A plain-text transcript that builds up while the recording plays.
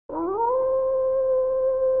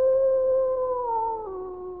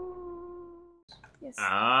Nice.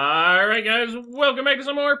 Alright guys, welcome back to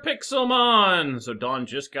some more Pixelmon! So Dawn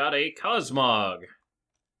just got a Cosmog.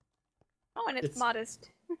 Oh, and it's modest.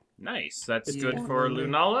 Nice, that's It's good one for only.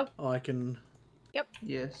 Lunala? Oh, I can... Yep.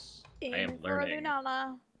 Yes. I am For learning.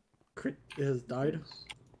 Lunala. Crit has died.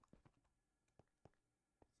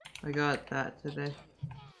 I got that today.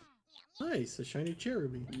 Nice, a shiny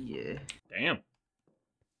Cherubi. Yeah. Damn.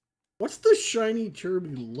 What's the shiny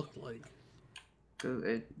Cherubi look like?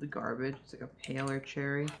 The garbage. It's like a paler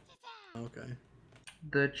cherry. Okay.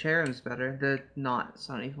 The cherub's better. The not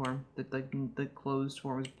sunny form. The closed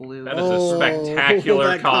form is blue. That is a spectacular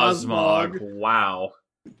that Cosmog. Cosmog. Wow.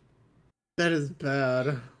 That is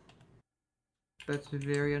bad. That's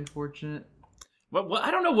very unfortunate. Well,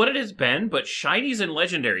 I don't know what it has been, but shinies and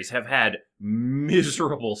legendaries have had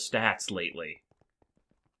miserable stats lately.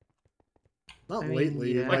 Not I mean,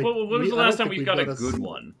 lately. yeah. Like, what was the I last don't time think we got a got good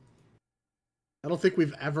one? I don't think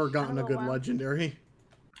we've ever gotten a Oh, good wow. legendary.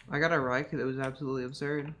 I got a Raikou that was absolutely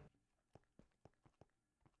absurd.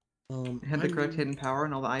 It had the correct hidden power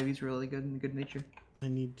and all the Ivy's really good and good nature. I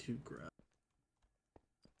need to grab.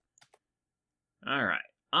 Alright.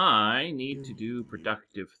 I need to do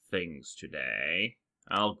productive things today.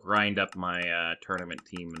 I'll grind up my tournament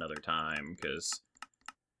team another time, because...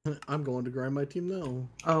 I'm going to grind my team now.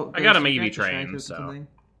 Oh, I got a there's maybe a shiny train, token so... something.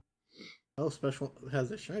 Oh, special has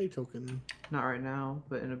a shiny token. Not right now,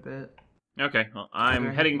 but in a bit. Okay, well, I'm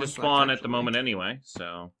There, heading to Munchlax, spawn at the actually. moment anyway,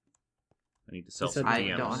 so... I need to sell some I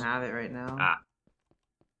TMs. don't have it right now. Ah.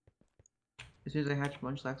 As soon as I hatch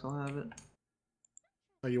Munchlax, I'll have it.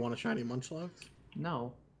 Oh, you want a shiny Munchlax?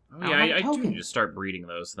 No. Oh, I yeah, don't have I do tokens. need to start breeding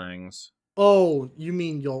those things. Oh, you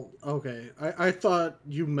mean you'll... Okay. I thought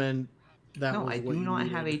you meant that No, was I what do you not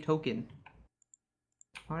have a needed. token.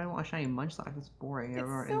 Why do I want a shiny Munchlax? That's boring. It's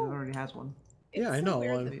Everyone so- already has one. It's Yeah, I so know,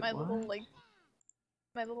 weird I'm- that my Wait, little what?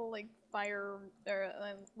 like fire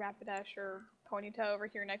or Rapidash or Ponyta over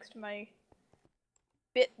here next to my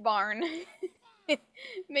bit barn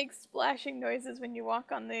makes splashing noises when you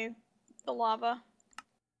walk on the lava.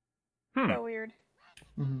 So weird.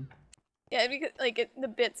 Mm-hmm. Yeah, because like the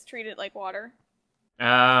bits treat it like water. You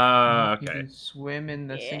Okay. can swim in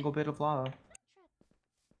the Yeah. single bit of lava.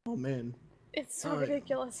 Oh, man. It's so Alright.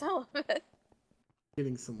 ridiculous. I love it.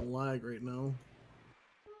 Getting some lag right now.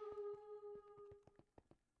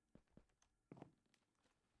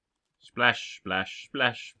 Splash, splash,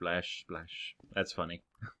 splash, splash, splash. That's funny.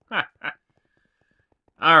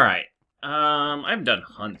 Alright. I haven't done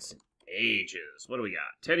hunts in ages. What do we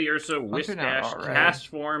got? Teddy Ursa, Hunts are not Whiscash, alright.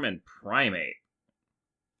 Castform, and Primate.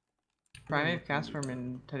 Primate, Castform,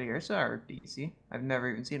 and Teddy Ursa are DC. I've never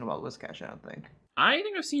even seen a wild Whiscash, I don't think. I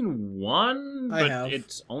think I've seen one, I but have.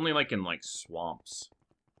 it's only like in like swamps.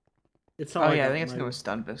 It's how Oh I yeah, I got think it's my... gonna with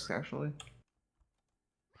Stunfisk, actually.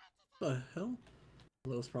 What the hell?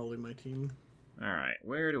 That was probably my team. Alright,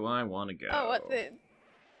 where do I want to go? Oh, what the?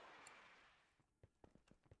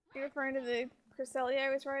 You're referring to the Cresselia I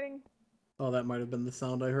was writing? Oh, that might have been the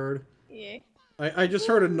sound I heard. Yeah. I just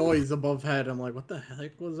heard a noise above head. I'm like, what the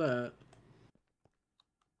heck was that?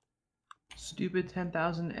 Stupid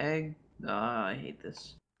 10,000 egg. I hate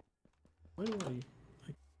this. Why do I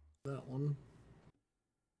like that one?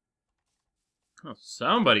 Oh,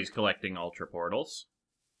 somebody's collecting Ultra Portals.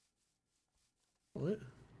 What?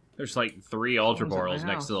 There's like 3 Ultra Someone's at my Portals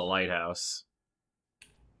next to the house. lighthouse.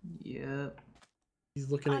 Yep. He's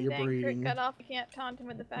looking Aw, at your dang, breeding. Crit cut off. I can't taunt him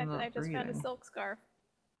with the fact I'm that not I just found a breeding. silk scarf.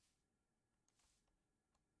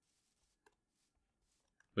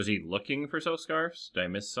 Was he looking for Silk Scarves? Did I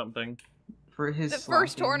miss something? For his The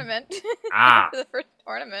first slacking. tournament. Ah! For the first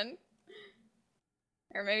tournament.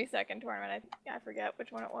 Or maybe second tournament. I forget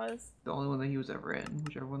which one it was. The only one that he was ever in,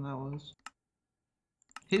 whichever one that was.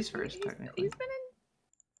 His first, technically. He's been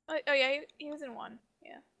in. Oh yeah, he was in one.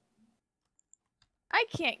 Yeah. I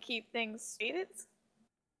can't keep things straight.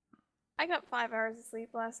 I got 5 hours of sleep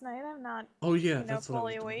last night. I'm not. Oh yeah, You know, that's what I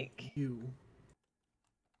fully was doing. awake. You.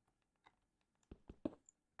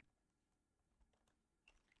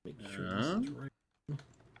 Make sure this is right.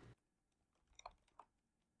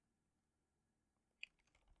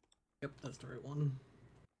 Yep, that's the right one.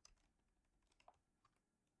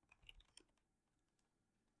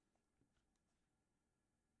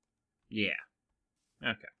 Yeah.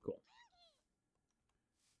 Okay, cool.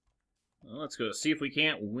 Well, let's go see if we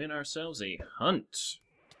can't win ourselves a hunt.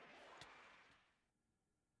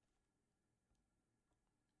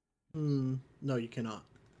 No, you cannot.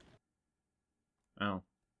 Oh.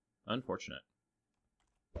 Unfortunate.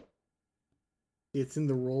 It's in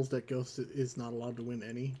the rules that Ghost is not allowed to win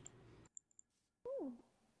any. Ooh.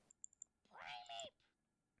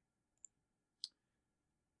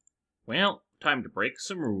 Well, time to break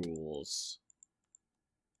some rules.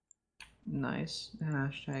 Nice.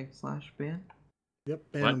 #/ban.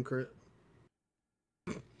 Yep, ban What? him, crit.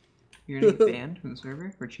 You're gonna get banned from the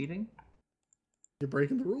server for cheating? You're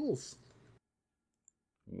breaking the rules.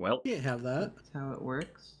 Well, You can't have that. That's how it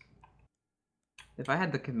works. If I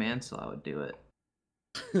had the command skill, I would do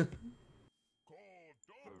it.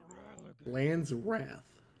 Land's Wrath.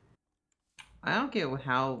 I don't get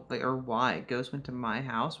how, like, or why Ghost went to my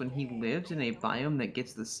house when he lives in a biome that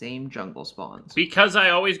gets the same jungle spawns. because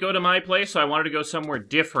I always go to my place, so I wanted to go somewhere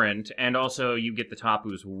different, and also you get the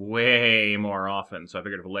Tapus way more often, so I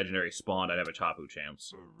figured if a legendary spawned, I'd have a Tapu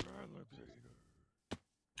chance.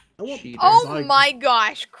 I want Cheater. Oh Zy- my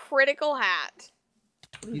gosh, critical hat.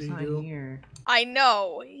 What did He's he not do? here. I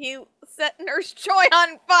know. He set Nurse Joy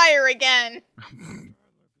on fire again.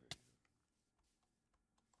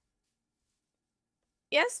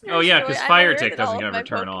 Yes, Nurse Oh, yeah, Joy, 'cause I'm Fire aware Tick that all doesn't of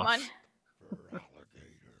get a my return off. Pokemon-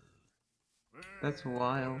 That's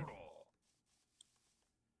wild.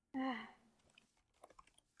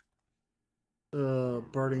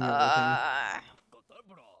 Burning everything.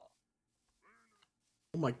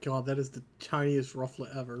 Oh my god, that is the tiniest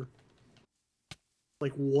rufflet ever.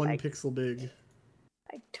 Like one pixel big.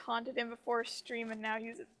 I taunted him before stream and now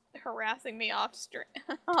he's harassing me off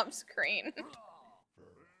screen.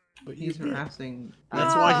 But He's harassing.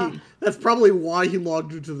 That's why he. That's probably why he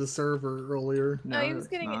logged into the server earlier. No, he was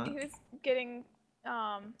it's getting not. he was getting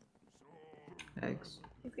Eggs.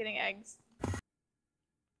 he's getting eggs.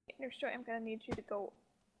 Nurse Joy, I'm gonna need you to go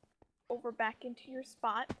over back into your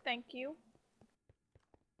spot. Thank you.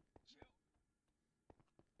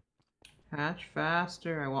 Hatch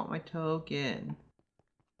faster. I want my token.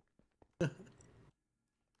 I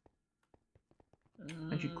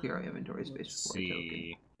should clear our inventory space Let's before I token.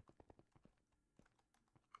 see.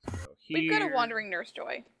 So We've got a here- wandering Nurse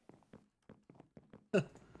Joy.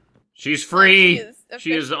 She's free!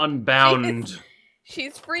 She is unbound.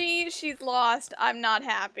 She's free, she's lost, I'm not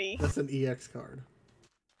happy. That's an EX card.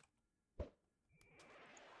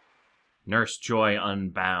 Nurse Joy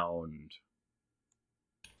unbound.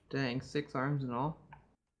 Dang, 6 arms and all.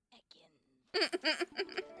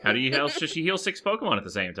 How else does she heal 6 Pokemon at the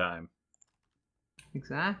same time?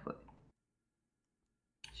 Exactly.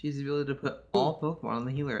 She has the ability to put all Pokemon on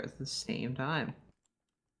the healer at the same time.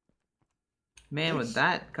 Man, would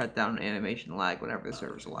that cut down animation lag whenever the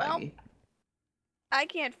server's laggy. I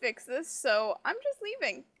can't fix this, so I'm just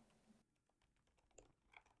leaving.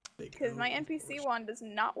 Because my NPC wand does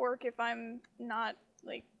not work if I'm not,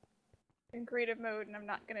 like, in creative mode, and I'm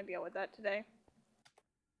not gonna deal with that today.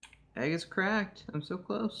 Egg is cracked. I'm so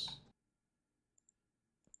close.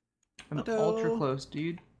 I'm Hello. ultra close,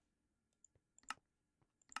 dude.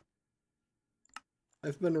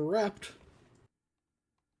 I've been wrapped.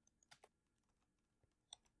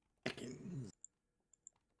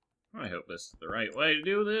 I hope this is the right way to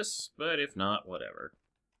do this, but if not, whatever.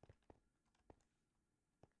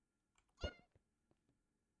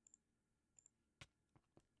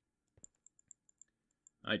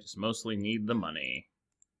 I just mostly need the money.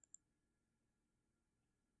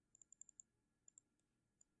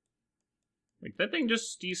 Like, that thing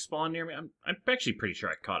just despawned near me? I'm actually pretty sure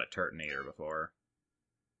I caught a Turtonator before.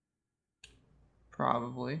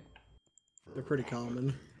 Probably. They're pretty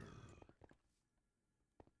common.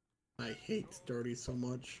 I hate Sturdy so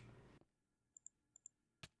much.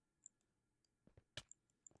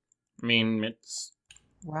 I mean, it's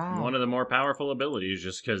Wow. one of the more powerful abilities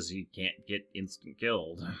just because he can't get instant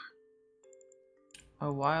killed.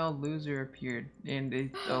 A wild loser appeared, and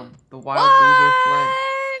the wild loser fled.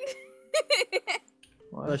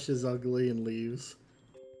 What? Flesh is ugly and leaves.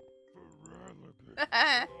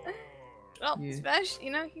 Well, Yeah. Spesh,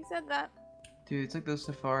 you know, he said that. Dude, it's like the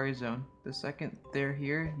Safari Zone. The second they're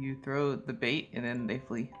here, you throw the bait, and then they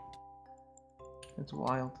flee. It's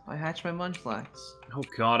wild. I hatched my Munchlax. Oh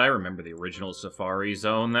god, I remember the original Safari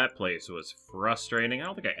Zone. That place was frustrating. I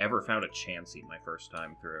don't think I ever found a Chansey my first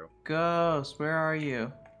time through. Ghost, where are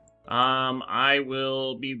you? I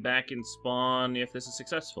will be back in spawn if this is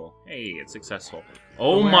successful. Hey, it's successful.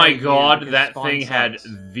 Oh Where my are you? god, Because that spawn thing had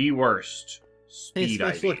sucks. the worst Hey, speed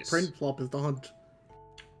Smash, look, IVs. Print Flop is the hunt.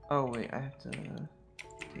 Oh wait, I have to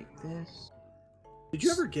take this. Did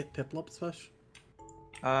you ever get Piplup, Smash?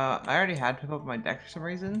 I already had Piplup on my deck for some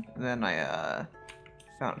reason, and then I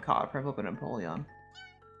caught Piplup and Empoleon.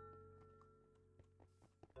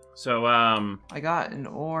 So, I got an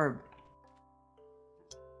orb.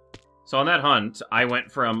 So on that hunt, I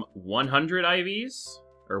went from 100 IVs,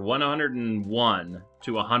 or 101,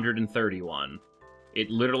 to 131. It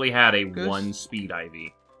literally had a Goose. 1 speed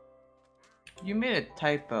IV. You made a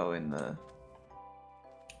typo in the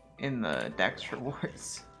in the Dex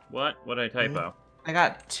rewards. What? What did I typo? I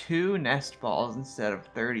got 2 nest balls instead of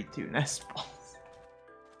 32 nest balls.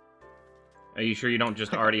 Are you sure you don't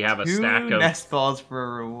just already have a 2 stack of... nest balls for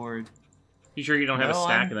a reward. You sure you don't have a No,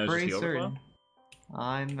 stack I'm and that was just pretty the overflow?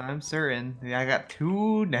 certain. I'm certain. Yeah, I got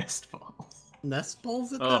 2 nest balls. Nest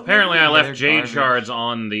balls at Well, that apparently I level? left They're Jade garbage. Shards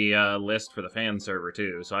on the list for the fan server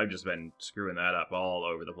too, so I've just been screwing that up all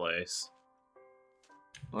over the place.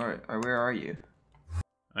 Or where are you?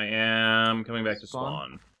 I am coming back to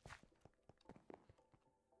Spawn? spawn.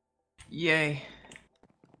 Yay.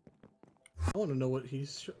 I want to know what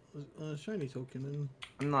he's shiny token in.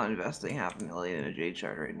 I'm not investing $500,000 in a Jade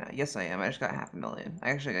Shard right now. Yes, I am. I just got $500,000. I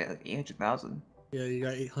actually got like 800,000. Yeah, you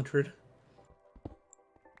got 800.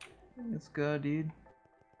 Let's go, dude.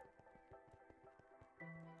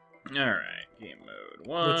 Alright, game mode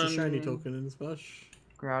 1. What's a shiny token in Smash?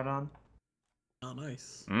 Groudon. Oh,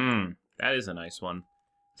 nice. That is a nice one.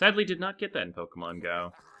 Sadly did not get that in Pokemon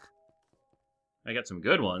Go. I got some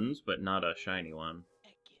good ones, but not a shiny one.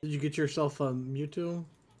 Did you get yourself a Mewtwo?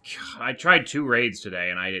 I tried 2 raids today,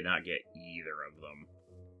 and I did not get either of them.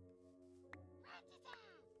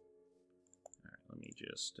 Alright, let me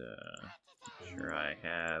just, make sure I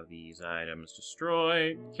have these items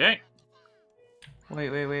destroyed. Okay.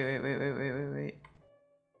 Wait.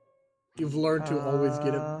 You've learned to always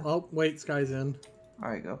get it. Uh, Oh, wait, Sky's in.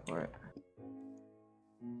 Alright, go for it.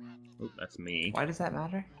 Oop, that's me. Why does that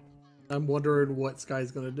matter? I'm wondering what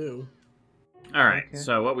Sky's gonna do. Alright, Okay.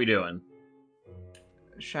 so what we doing?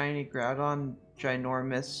 Shiny Groudon,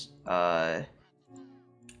 ginormous,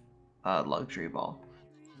 luxury ball.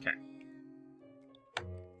 Okay.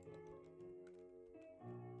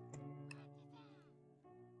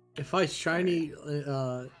 If I shiny,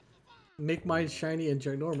 make mine shiny and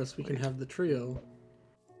ginormous, we can have the trio.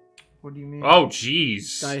 What do you mean? Oh, jeez.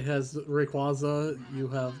 Sky has Rayquaza, you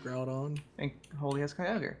have Groudon. And Holy has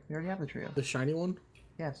Kyogre. We already have the trio. The shiny one?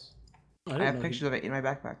 Yes. I I didn't have know pictures of it in my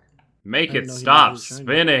backpack. Make I didn't it know he stop was shiny.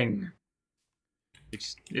 spinning.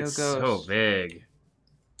 It's Yo, so Ghost. big.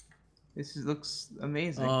 Looks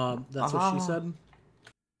amazing. That's what she said.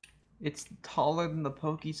 It's taller than the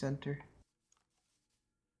Poke Center.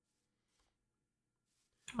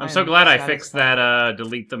 I'm so glad I fixed that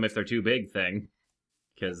delete them if they're too big thing.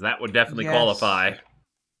 Because that would definitely Yes. qualify.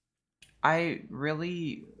 I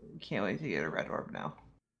really can't wait to get a red orb now.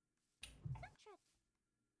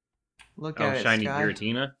 Look Oh, at it, shiny Sky.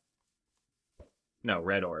 Giratina? No,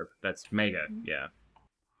 red orb. That's Mega, yeah.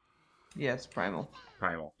 Yes, primal.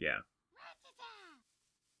 Primal, yeah.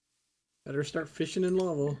 Better start fishing in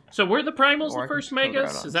lava. So were the primals Or I the can first just go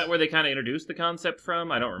Megas? Groudons. Is that where they kind of introduced the concept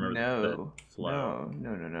from? I don't remember No, the flow.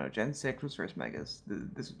 no. Gen 6 was first Megas.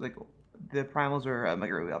 The primals were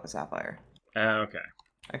Mega Ruby Alpha Sapphire. Okay.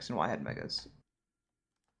 X and Y had Megas.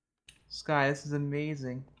 Sky, this is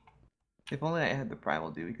amazing. If only I had the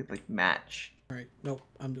primal, dude, we could like match. Alright, nope,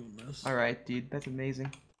 I'm doing this. Alright, dude, that's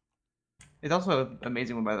amazing. It's also an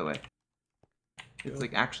amazing one, by the way. It's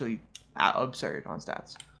like actually absurd on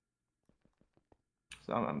stats.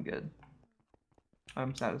 So I'm good.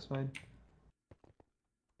 I'm satisfied.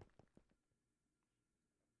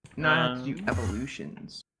 Now I have to do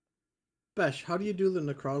evolutions. Besh, how do you do the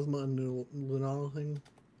Necrozma and Lunala thing?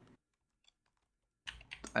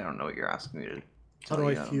 I don't know what you're asking me to How tell do you,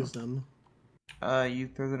 I don't fuse them? know. You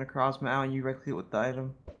throw the Necrozma out and you right click with the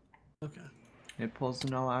item. Okay. And it pulls the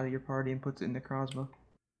null out of your party and puts it in Necrozma.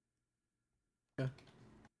 Okay.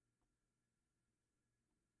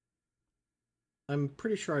 I'm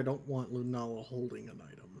pretty sure I don't want Lunala holding an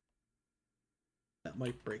item. That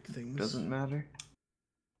might break things. Doesn't matter.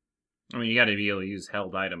 I mean, you gotta be able to use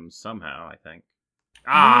held items somehow, I think.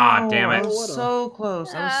 Ah, No, damn I it. was so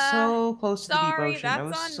close. I was so close to the deep sorry, ocean. I that's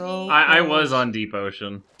was on so me. I was close. on Deep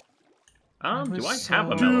Ocean. Do I was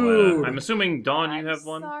have a so- Meloetta? Dude. I'm assuming, Dawn, you I'm have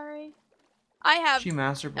one? Sorry. I have. She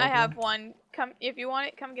master I have one. one. Come if you want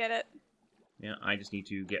it. Come get it. Yeah, I just need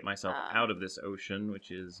to get myself out of this ocean,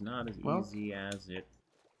 which is not as easy as it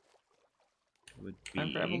would be.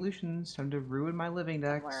 Time for evolutions. Time to ruin my living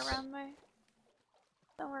decks.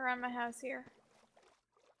 Somewhere around my house here.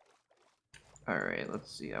 Alright,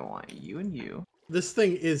 let's see. I want you and you. This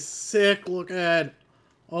thing is sick. Look at.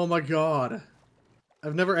 Oh my god.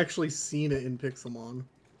 I've never actually seen it in Pixelmon.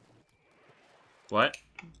 What?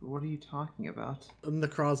 What are you talking about?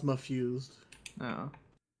 Necrozma fused. Oh.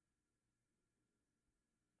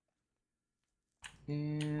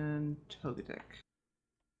 And Togetic.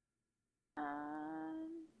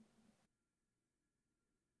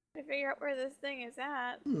 To figure out where this thing is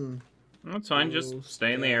at. That's fine, just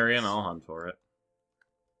stay in the area and I'll hunt for it.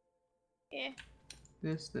 Yeah.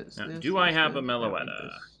 This. Now, this, do I this, have this, a I don't Meloetta?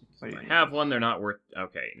 think What do you I need? have one, they're not worth...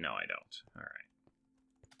 Okay, no, I don't.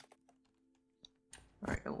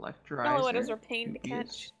 Alright. Alright, Electrizer. Mellowetters are pain to Dubious,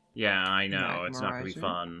 catch. Yeah, I know, it's not gonna be Magmarizer.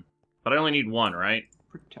 fun. But I only need one, right?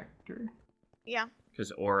 Protector. Yeah.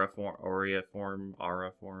 Because Aura form...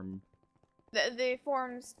 The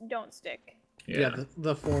forms don't stick. Yeah,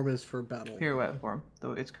 the form is for battle. Pirouette form,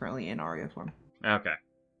 though it's currently in Aria form. Okay.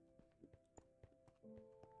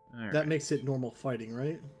 Alright. That makes it normal fighting,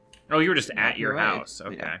 right? Oh, you were just Yeah, at your you're right. house.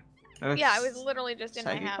 Okay. Yeah. Yeah, I was literally just in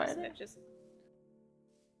my Psychic house, fighter? and it just I think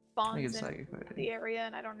spawns it's in psychic fighting. the area,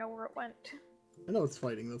 and I don't know where it went. I know it's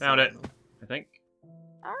fighting. That's Found all I it. know. I think.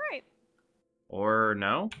 Alright. Or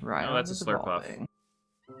no? Right. No, that's a Slurpuff.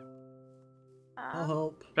 I'll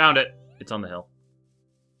help. Found it. It's on the hill.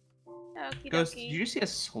 Okie Ghost, dokie. did you see a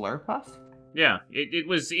Slurpuff? Yeah, it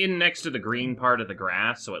was in next to the green part of the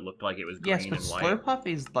grass, so it looked like it was green Yes, but and white. Slurpuff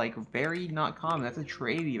is like very not common. That's a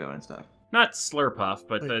trade Evo and stuff. Not Slurpuff,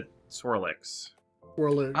 but Wait. the Swirlix.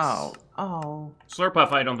 Swirlix. Oh.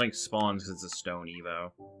 Slurpuff I don't think spawns because it's a stone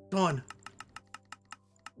Evo. Gone.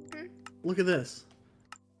 Look at this.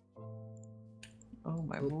 Oh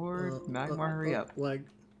my lord. Magmar, hurry up. Like,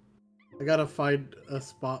 I gotta find a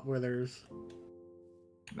spot where there's...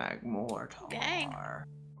 Magmar. Dang.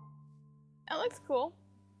 That looks cool.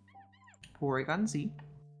 Porygon Z.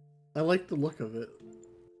 I like the look of it.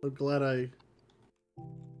 I'm glad I...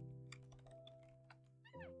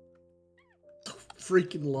 So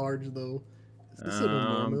freaking large, though. Is this an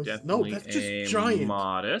enormous? No, Definitely that's just a giant.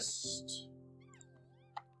 modest.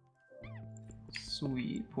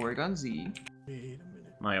 Sweet. Porygon Z. Wait a minute.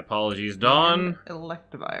 My apologies, Dawn.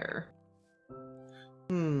 Electivire.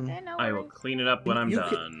 No I will worries. clean it up when I'm You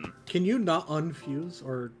done. Can you not unfuse,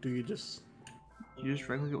 or do you just... You just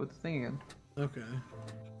right click it with the thing again. Okay.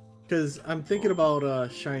 Because I'm thinking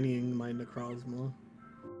about shining my Necrozma.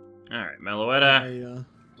 Alright, Meloetta. I,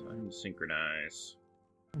 Unsynchronize.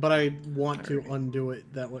 but I want to undo it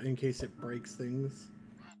that way in case it breaks things.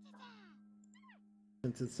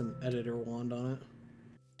 Since it's an editor wand on it.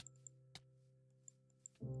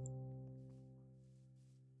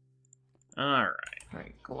 Alright.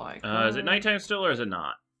 Alright, Glycon. Is it nighttime still, or is it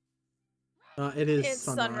not? It is It's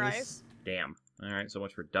sunrise. Damn. Alright, so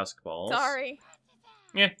much for Dusk Balls. Sorry.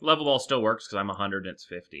 Yeah, Level Ball still works because I'm 100 and it's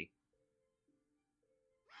 50.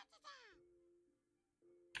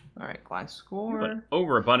 Alright, But Gliscor.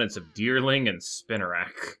 overabundance of Deerling and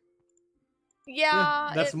Spinarak.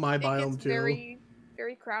 Yeah, that's my it biome, gets too. Very,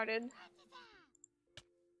 very crowded.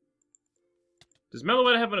 Does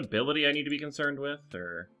Meloetta have an ability I need to be concerned with,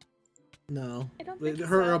 or...? No. I don't think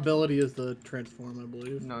Her so. ability is the transform, I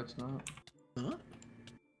believe. No, it's not. Not?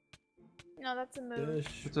 No, that's a move.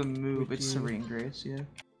 Dish. It's a move. It's Wiki. Serene Grace, yeah.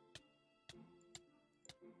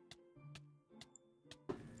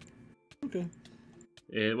 Okay.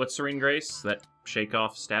 What's Serene Grace? That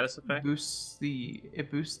shake-off status effect?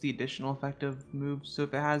 It boosts the additional effect of moves. So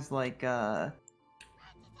if it has like if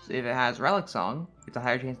it has Relic Song, it's a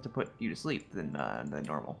higher chance to put you to sleep than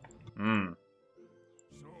normal. Hmm.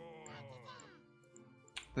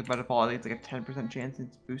 But by default, I think it's like a 10% chance.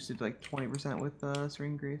 It's boosted to like 20% with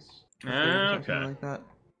Serene Grace. Or 30%, Okay. something like that.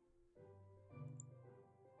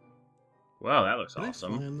 Wow, that looks Can I fly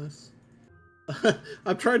awesome. on this?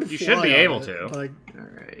 I'm trying to You fly should be on able it, to. But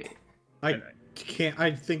Alright. I can't.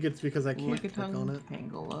 I think it's because I can't click on Lickitung, it.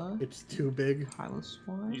 Pangala, It's too big.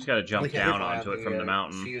 Piloswine. You just gotta jump Like, down If I onto have it from the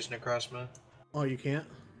mountain. Fuse Necrozma. Oh, you can't?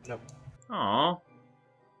 Nope. Aww.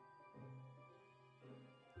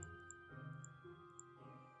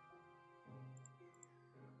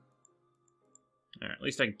 Alright, at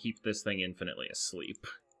least I can keep this thing infinitely asleep.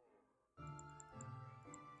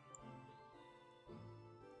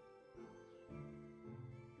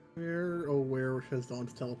 Where has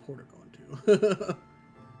Dawn's teleporter gone to?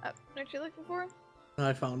 What you looking for?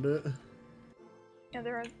 I found it. Yeah,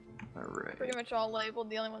 they're Alright. pretty much all labeled.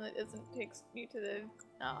 The only one that isn't takes you to the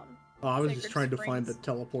Oh, I was just Sacred trying to find the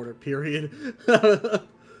Springs. teleporter, period.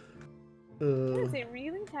 That is a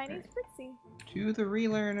really tiny spritzy. To the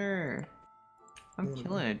relearner. I'm Mm.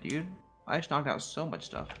 killing it, dude. I just knocked out so much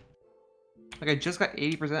stuff. Like I just got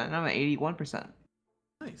 80% and I'm at 81%.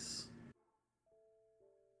 Nice.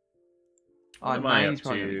 What am I 90's up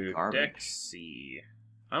probably gonna be to? garbage. Dexy.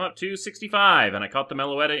 I'm up to 65, and I caught the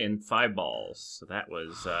Meloetta in 5 balls. So that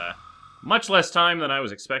was much less time than I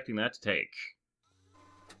was expecting that to take.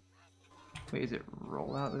 Wait, is it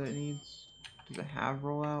rollout that it needs? Does it have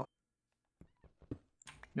rollout?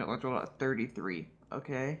 No, let's roll out 33.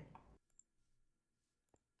 Okay.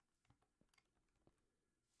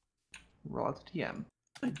 Roll out to TM.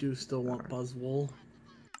 I do still want Buzzwole.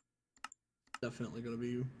 Definitely gonna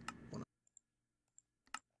be one.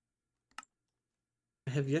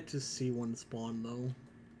 I have yet to see one spawn, though.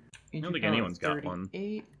 I don't think anyone's got one.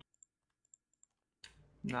 38.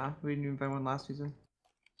 Nah, we didn't even find one last season.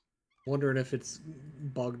 Wondering if it's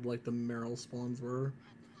bugged like the Meryl spawns were.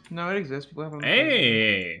 No, it exists. People have one.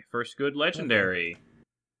 Hey! First good legendary.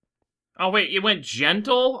 Oh, wait, it went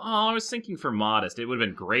gentle? Oh, I was thinking for modest. It would have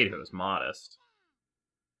been great if it was modest.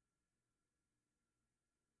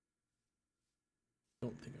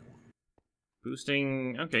 Don't think I want.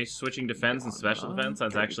 Boosting, okay, switching defense and special defense,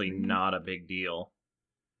 that's actually not a big deal.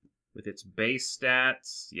 With its base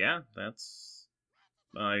stats, yeah, that's...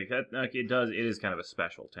 it is kind of a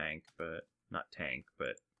special tank, but... Not tank,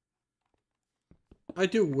 but... I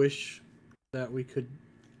do wish that we could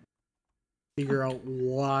figure out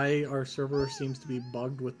why our server seems to be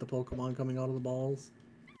bugged with the Pokemon coming out of the balls.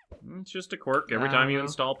 It's just a quirk. Every time you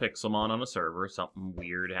install Pixelmon on a server, something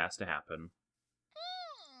weird has to happen.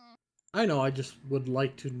 I know, I just would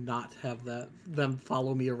like to not have them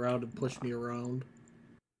follow me around and push me around.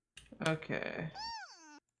 Okay.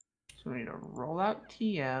 So we need to roll out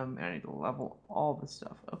TM, and I need to level all the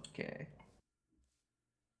stuff. Okay.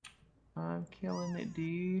 I'm killing it,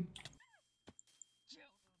 dude.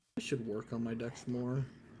 I should work on my decks more.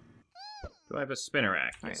 Do I have a Spinnerack?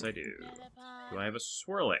 Yes, Right. I do. Do I have a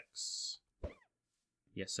Swirlix?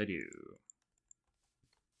 Yes, I do.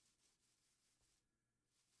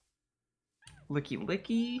 Licky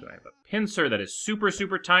licky. Do I have a Pinsir that is super,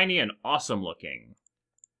 super tiny and awesome looking?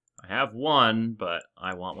 I have one, but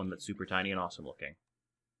I want one that's super tiny and awesome looking.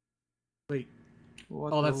 Wait,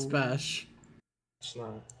 What oh, that's the- Spesh. It's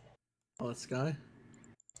not. Oh, that's Sky?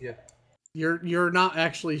 Yeah. You're not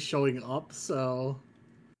actually showing up, so...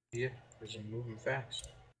 Yeah, because I'm moving fast.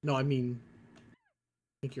 No, I mean... I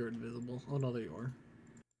think you're invisible. Oh, no, there you are.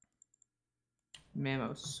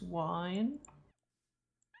 Mamoswine.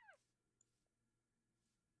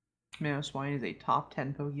 Mamoswine is a top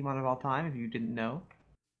 10 Pokemon of all time, if you didn't know.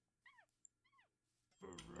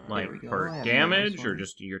 Like, we go, I per have damage, or Mamoswine.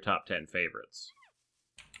 just your top 10 favorites?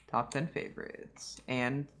 Top 10 favorites.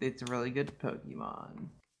 And it's a really good Pokemon.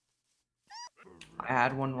 I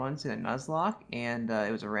had one once in a Nuzlocke, and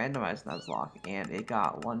it was a randomized Nuzlocke, and it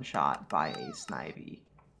got one-shot by a Snivy.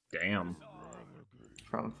 Damn.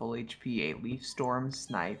 From full HP, a Leaf Storm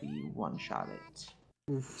Snivy one-shot it.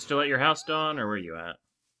 Oof. Still at your house, Dawn, or where are you at?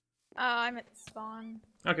 I'm at spawn.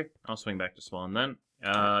 Okay, I'll swing back to spawn then.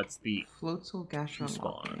 It's the... Floatzel Gastron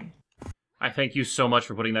Spawn. I thank you so much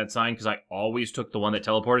for putting that sign, because I always took the one that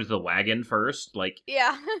teleported to the wagon first. Like,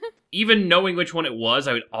 Yeah. even knowing which one it was,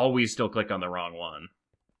 I would always still click on the wrong one.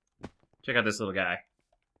 Check out this little guy.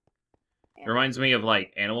 It reminds me of,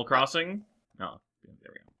 like, Animal Crossing. Oh,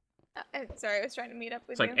 there we go. Sorry, I was trying to meet up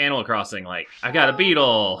with It's like you. Animal Crossing, like, I got a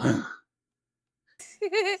beetle!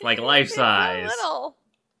 like life It's size. so little.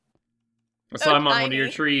 So I'm on one of tiny. your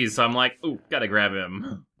trees, so I'm like, ooh, gotta grab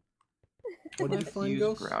him. What did you Let's find, use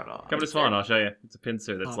Ghost? Groudon. Come to spawn, I'll show you. It's a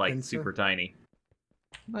Pinsir that's, like, Pinsir. super tiny.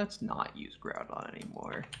 Let's not use Groudon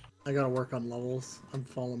anymore. I gotta work on levels. I'm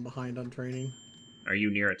falling behind on training. Are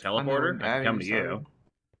you near a teleporter? I can come to you.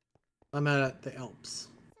 I'm at the Alps.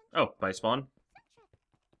 Oh, by spawn?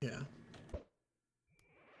 Yeah.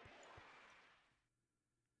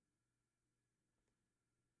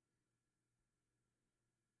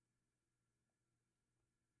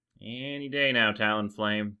 Any day now,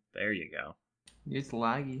 Talonflame. There you go. It's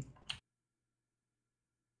laggy.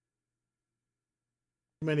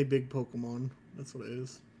 Too many big Pokemon. That's what it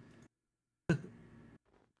is.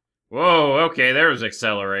 Whoa, okay, there was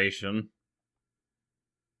acceleration.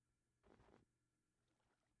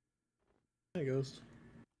 There it goes.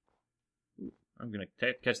 I'm gonna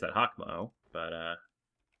catch that Hawkmow, but,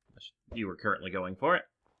 you were currently going for it.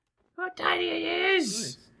 How tiny it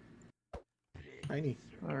is! Nice. Tiny.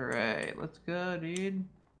 Alright, let's go, dude.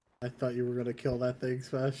 I thought you were gonna kill that thing,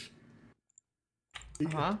 Spesh.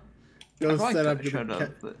 Huh? Ghost said I'm showed gonna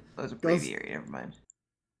up, but that was a Ghost- braviary, never mind.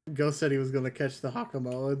 Ghost said he was gonna catch the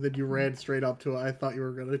Hakamo, and then you ran straight up to it. I thought you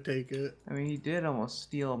were gonna take it. I mean, he did almost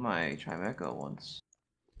steal my Trimeco once.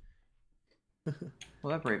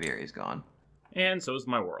 Well, that braviary's gone. And so is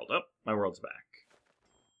my world. Oh, my world's back.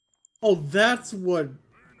 Oh, that's what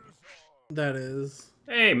that is.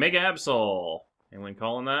 Hey, Mega Absol! Anyone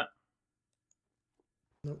calling that?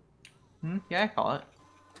 Nope. Yeah, I call it.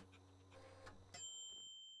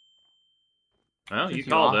 Well, Since you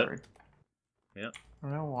called it. offered. Yep. I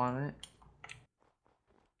don't want it.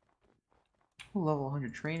 Level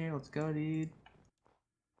 100 trainer, let's go, dude.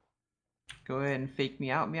 Go ahead and fake me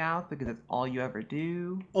out, Meowth, because that's all you ever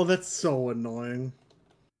do. Oh, that's so annoying.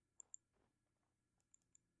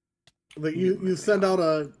 Like you send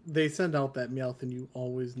out they send out that Meowth and you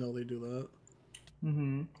always know they do that.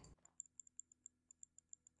 Mm-hmm.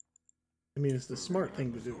 I mean, it's the smart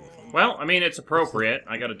thing to do with them. Well, I mean, it's appropriate.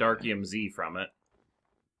 I got a Darkium Z from it.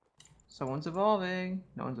 Someone's evolving.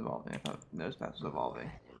 No one's evolving. I thought Nosepass was evolving.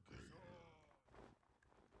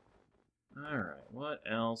 Alright, what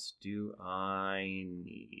else do I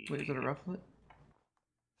need? Wait, is it a Rufflet?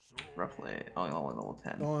 Rufflet. Oh, only level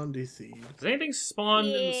 10. On DC. Does anything spawn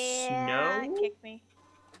in snow? Kick me.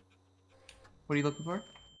 What are you looking for?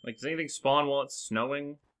 Like, does anything spawn while it's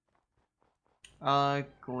snowing? Glaceon,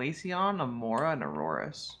 Amora, and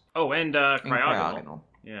Aurorus. Oh, and And Cryogonal.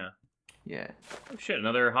 Yeah. Yeah. Oh shit,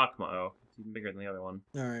 another Hakma. Oh, it's even bigger than the other one.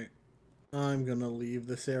 Alright. I'm gonna leave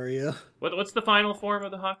this area. What's the final form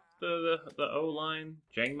of the the O line?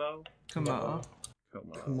 Jangmo? Kumo.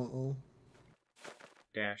 Come on.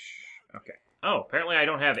 Dash. Okay. Oh, apparently I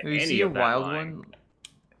don't have If you any see a of that wild line. one,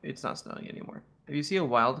 it's not snowing anymore. If you see a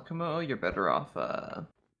wild Kumo, you're better off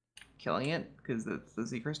killing it, because it's the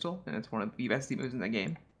Z Crystal, and it's one of the best Z moves in the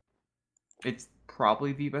game. It's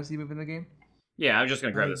probably the best Z move in the game. Yeah, I'm just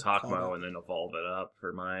gonna grab this caught Hakmo it. and then evolve it up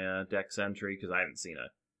for my Dex entry, because I haven't seen the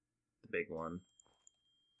big one.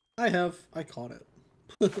 I caught it.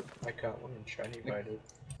 I caught one and shiny bite it.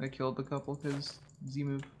 I killed a couple because Z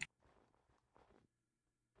move.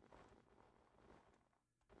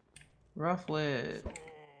 Rufflet.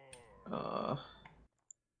 Well,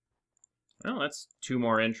 that's 2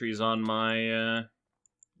 more entries on my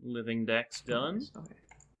living Dex done. Okay.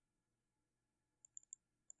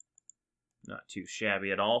 Not too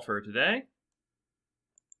shabby at all for today.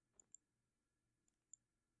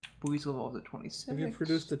 Buizel evolved at 26. Have you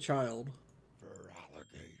produced a child?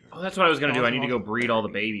 Oh, that's what I was gonna do. I need to go breed all the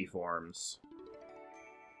baby forms.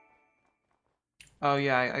 Oh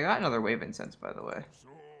yeah, I got another wave incense, by the way.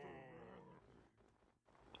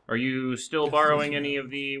 Are you still Yes, borrowing yes, any yeah. of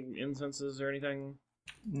the incenses or anything?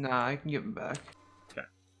 Nah, I can give them back. Okay.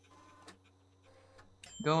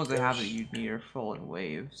 The ones I have that you need are full in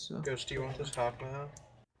waves, so... Ghost, do you want this Hakma?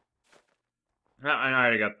 I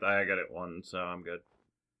already got it one, so I'm good.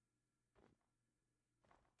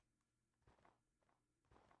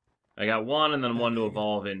 I got one and then one to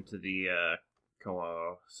evolve into the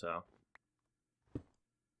Koa, so.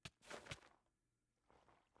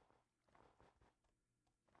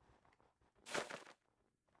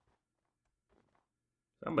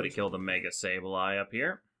 Somebody killed a Mega Sableye up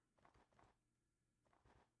here.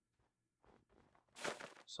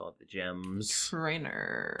 Saw the gems.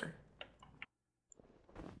 Trainer.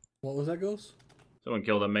 What was that, Ghost? Someone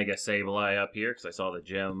killed a Mega Sableye up here because I saw the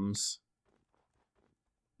gems.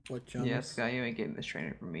 What gems? Yeah, Sky, you ain't getting this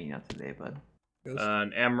trainer from me, not today, bud. Ghost?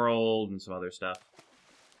 An emerald and some other stuff.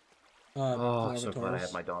 Oh, I'm so glad I Larvatars.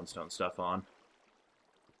 had my Dawnstone stuff on.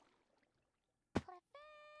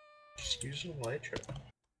 Just use an Elytra.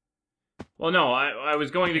 Well, no, I was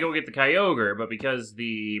going to go get the Kyogre, but because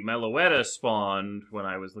the Meloetta spawned when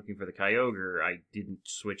I was looking for the Kyogre, I didn't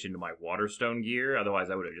switch into my Waterstone gear. Otherwise,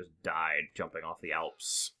 I would have just died jumping off the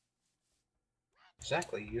Alps.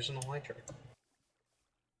 Exactly, use an Elytra.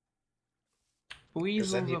 Because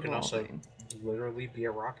Weasel's then you can evolving. also literally be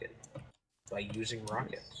a rocket by using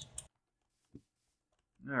rockets.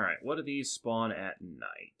 Alright, what do these spawn at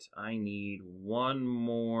night? I need one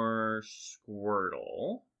more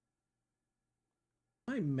Squirtle.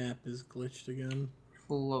 My map is glitched again.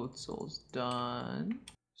 Floatzel's done.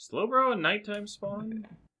 Slowbro a nighttime spawn?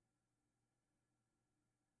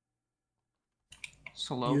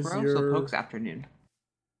 Slowbro? Use So your- Poke's afternoon.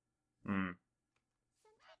 Hmm.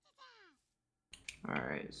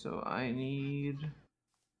 Alright, so I need...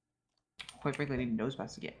 Quite frankly, I need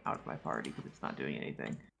Nosepass to get out of my party because it's not doing anything.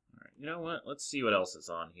 Alright, you know what? Let's see what else is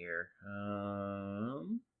on here.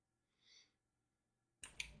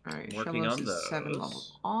 Alright, Working Shellos on is 7 those.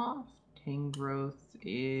 levels off. Tangrowth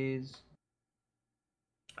is...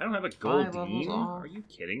 I don't have a 5 levels Goldeen? off. Are you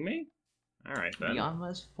kidding me? Alright then.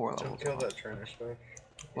 Bionma is 4 Don't levels kill off. that trainer, Smash.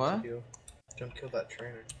 What? Don't kill that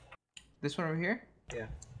trainer. This one over here? Yeah.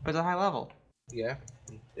 But it's a high level. Yeah,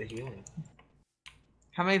 the healing.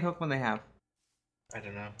 How many Pokemon they have? I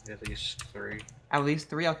don't know, at least 3. At least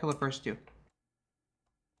 3, I'll kill the first 2.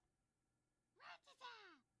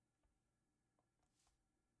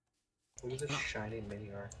 Look at this shiny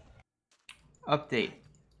Minior. Update.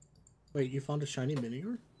 Wait, you found a shiny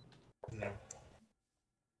Minior? No.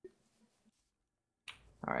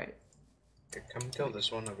 Alright. Here, come kill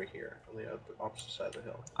this one over here, on the opposite side of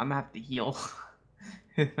the hill. I'm gonna have to heal.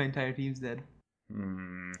 My entire team's dead.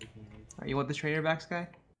 Hmm. Alright, you want this trainer back, Sky?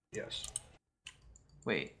 Yes.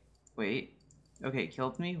 Wait. Wait. Okay, it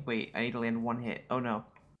killed me? Wait, I need to land 1 hit. Oh no.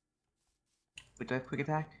 Wait, do I have quick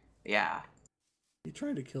attack? Yeah. You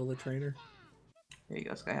trying to kill the trainer? There you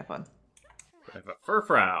go, Sky. Have fun. I have a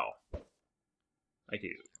Furfrou. I do.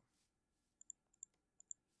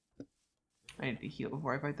 I need to heal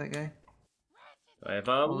before I fight that guy. I have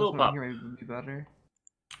a Oh, this little one pop. here might be better.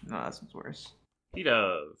 No, that one's worse. Heat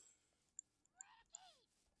of.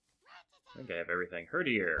 I think I have everything.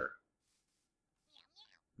 Herdier.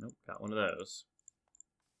 Nope, got one of those.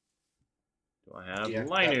 Do I have Yeah,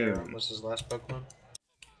 Linoon? was his last Pokemon?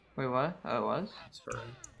 Wait, what? Oh, it was? It's for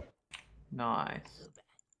Nice.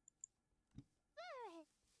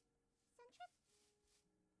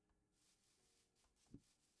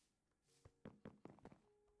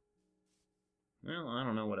 well, I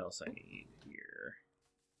don't know what else I need here.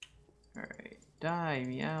 Alright. Die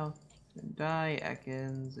Meow. And die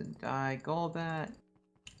Ekans. And die Golbat.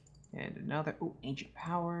 And another. Oh, Ancient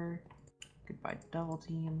Power. Goodbye, Double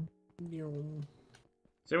Team. Yum.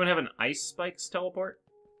 Does anyone have an Ice Spikes teleport?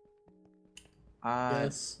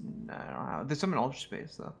 Yes. No, I don't have. There's some in Ultra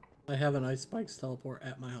Space, though. I have an Ice Spikes teleport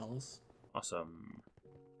at my house. Awesome.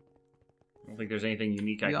 I don't think there's anything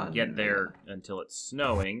unique I Yeah, can get there until it's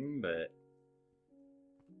snowing, but...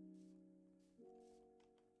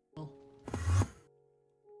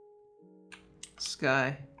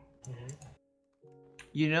 Sky. Mm-hmm.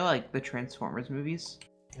 You know, like, the Transformers movies?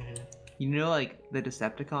 Mm-hmm. You know, like, the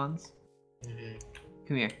Decepticons? Mm-hmm.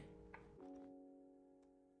 Come here.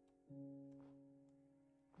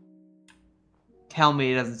 Tell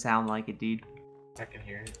me it doesn't sound like it, dude. I can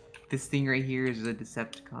hear it. This thing right here is a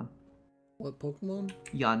Decepticon. What Pokemon?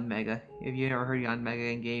 Yon Mega. If you never heard Yon Mega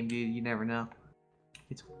in game, dude, you never know.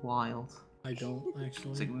 It's wild. I don't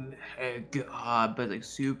actually. It's like mega, but like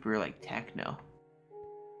super like techno.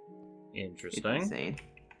 It's Interesting. insane.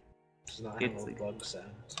 Does not It's have a like- bug sound.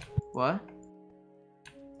 What?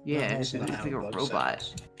 Yeah, No, it's, Does not it's have like a bug robot.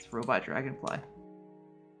 sounds. It's a robot dragonfly.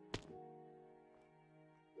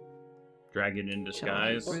 Dragon in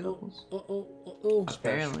disguise. Challenge. Oh.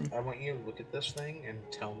 Apparently. I want you to look at this thing and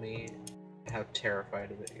tell me how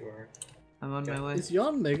terrified of it you are. I'm on my way. Is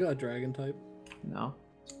Yon Mega a dragon type? No,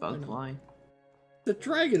 it's bug I know. flying. The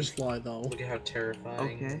dragonfly though. Look at how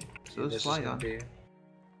terrifying Okay, so this it's is gonna Flygon. be.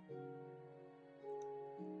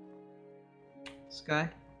 Sky,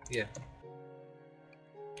 Yeah.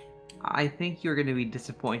 I think you're gonna be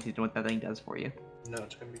disappointed in what that thing does for you. No,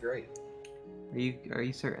 it's gonna be great. Are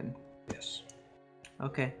you certain? Yes.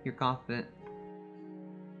 Okay, you're confident.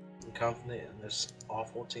 I'm confident in this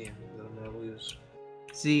awful team that I'm gonna lose.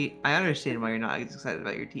 See, I understand why you're not as excited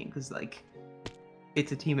about your team, because, like,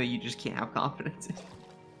 it's a team that you just can't have confidence in.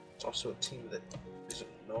 It's also a team that is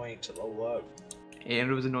annoying to level up. And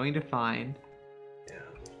it was annoying to find. Yeah.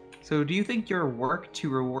 So, do you think your work to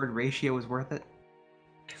reward ratio is worth it?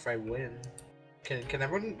 If I win, can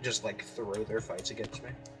everyone just like throw their fights against me?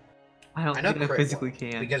 I don't I know think I Crit physically won,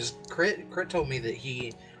 can. because Crit told me that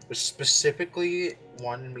he was specifically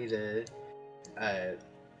wanting me to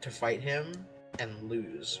fight him and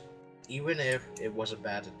lose, even if it was a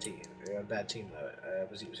bad team that I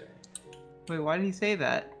was using, Wait, why did he say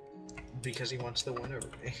that? because he wants to win over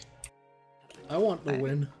me. I want the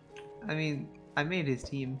win. I mean, I made his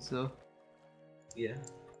team, so... Yeah,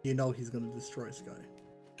 You know he's gonna destroy Sky.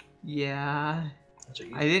 Yeah... that's what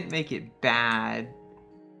you. I didn't make it bad.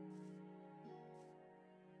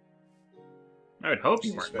 I would hope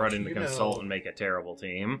you Yeah, weren't brought in to you know- consult and make a terrible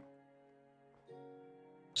team.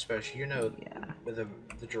 Especially, Yeah. with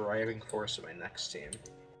the driving force of my next team,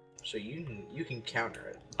 so you can counter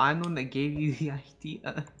it. I'm the one that gave you the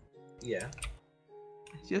idea. Yeah.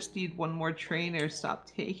 I just need one more trainer. Stop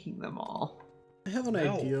taking them all. I have an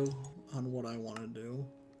No. idea on what I want to do.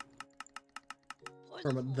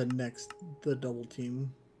 From the double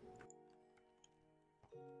team.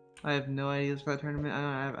 I have no ideas for that tournament.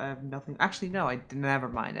 I have nothing. Actually, no. Never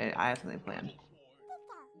mind. I have something planned.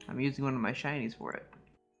 I'm using one of my shinies for it.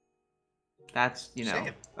 That's,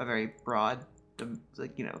 Same. a very broad,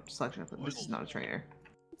 selection of them. This is not a trainer.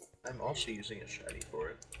 I'm also using a shiny for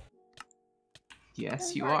it. Yes,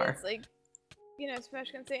 One you part are. is, like,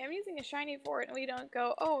 Smash can say, I'm using a shiny for it, and we don't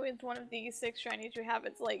go, oh, it's one of these 6 shinies you have.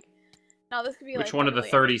 It's like, no, this could be Which like one of the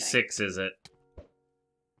literally 36 is it?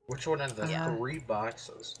 Which one of the Yeah. 3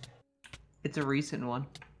 boxes? It's a recent one.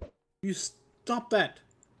 You stop that!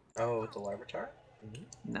 Oh, the Larvitar?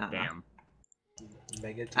 Nah. Damn.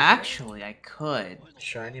 Mega T-Tar? Actually, I could.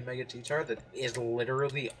 Shiny Mega T-Tar that is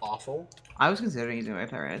literally awful. I was considering using my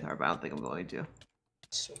Tyranitar, but I don't think I'm going to.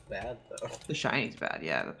 It's so bad though. The shiny's bad,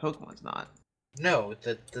 yeah. The Pokemon's not. No,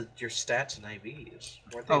 your stats and IVs.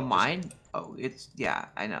 Weren't they Oh, just- mine? Oh, yeah,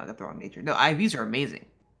 I know. I got the wrong nature. No, IVs are amazing.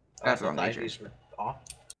 I Got the thought wrong the nature. IVs were off.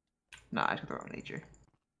 Nah, I got the wrong nature.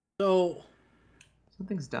 So,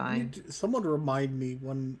 Something's dying. Someone remind me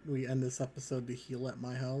when we end this episode to heal at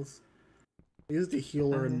my house. I used a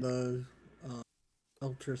healer in the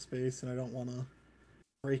ultra space, and I don't want to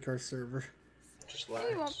break our server. Just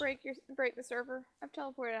You won't break the server. I've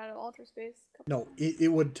teleported out of ultra space. No,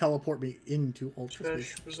 it would teleport me into ultra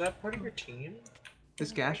space. Was that part of your team?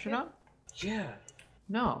 This Gastronaut? Yeah.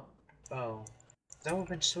 No. Oh. That would have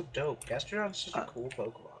been so dope. Gastrodon's such a cool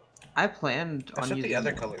Pokemon. I planned on using the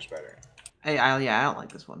other colors better. Yeah, I don't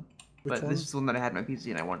like this one. Which But one? this is the one that I had in my PC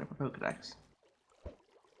and I wanted for Pokedex.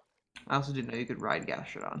 I also didn't know you could ride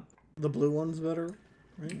Gastrodon. The blue one's better,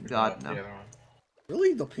 right? God, no. The other one.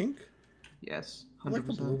 Really? The pink? Yes, 100%. I like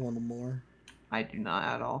the blue one more. I do not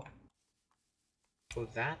at all. Oh,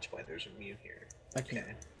 that's why there's a Mew here. I can't.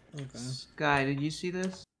 Okay. Sky, did you see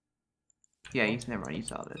this? Yeah, never mind, you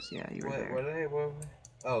saw this. Yeah, you were there.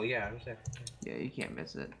 Oh, yeah, I was there. Yeah, you can't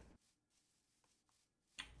miss it.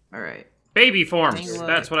 Alright. Baby forms! Angela.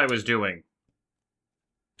 That's what I was doing.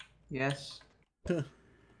 Yes.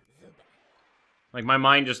 Like, my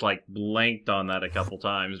mind just, like, blanked on that a couple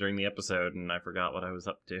times during the episode, and I forgot what I was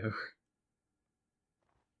up to.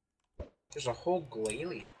 There's a whole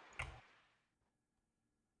Glalie.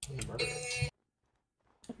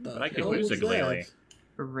 But I could lose a Glalie.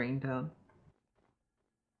 For Raintown.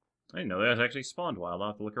 I didn't know that was actually spawned wild. I'll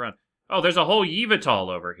have to look around. Oh, there's a whole Yveltal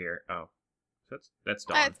over here. Oh. That's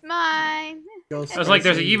Dawn. That's mine. I was like,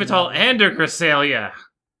 there's a Yveltal and a Cresselia!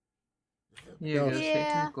 Yeah, Ghost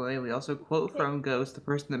Yeah. Glalie. Also, quote from Ghost, the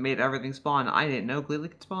person that made everything spawn. I didn't know Glalie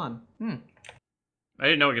could spawn. I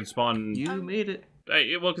didn't know it could spawn... You made it.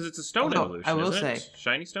 Well, because it's a stone Also, evolution, I will isn't it? say-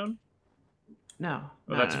 Shiny stone? No.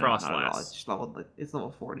 Oh, that's not at all. Frostlass. It's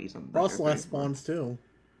level 40 something. Frostlass spawns too.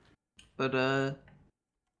 But,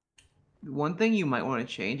 one thing you might want to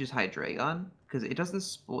change is Hydreigon, because it doesn't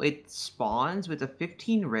it spawns with a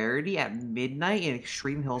 15 rarity at midnight in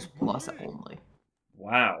Extreme Hills Plus only.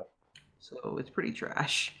 Wow. So it's pretty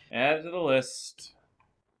trash. Add to the list.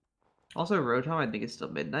 Also, Rotom I think is still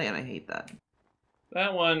midnight, and I hate that.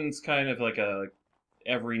 That one's kind of like a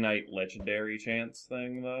every night legendary chance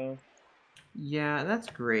thing, though. Yeah, that's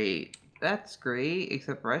great. That's great,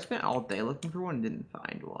 except for I spent all day looking for one and didn't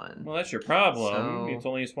find one. Well, that's your problem. So- It's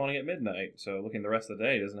only spawning at midnight, so looking the rest of the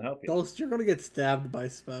day doesn't help you. Ghost, you're gonna get stabbed by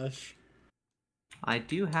Spesh. I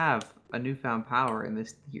do have a newfound power in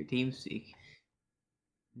this your TeamSpeak.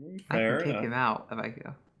 Fair I can kick enough. him out if I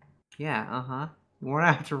go. Yeah, uh-huh. You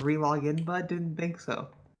wanna have to re-log in, bud? Didn't think so.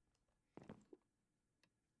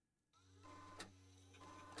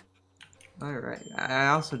 Alright.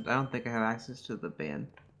 I don't think I have access to the ban.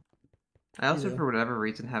 I also, Yeah. for whatever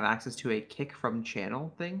reason, have access to a kick from channel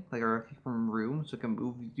thing, like, or a kick from room, so it can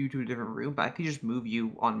move you to a different room, but I could just move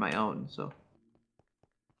you on my own, so.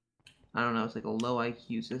 I don't know, it's like a low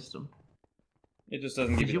IQ system. It just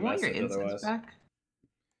doesn't give Did you you the want your message incense otherwise. back?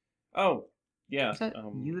 Oh, yeah. Is that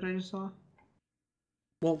you that I just saw?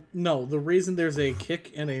 Well, no. The reason there's a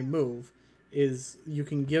kick and a move is you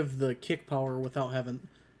can give the kick power without having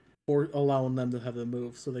or allowing them to have the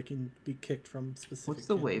move, so they can be kicked from specific. What's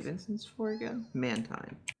the channels. wave instance for again?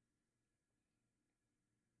 Mantine.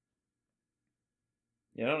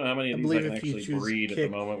 Yeah, I don't know how many of I these I believe can if you actually choose breed at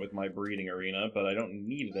kick- the moment with my breeding arena, but I don't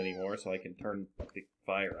need it anymore, so I can turn the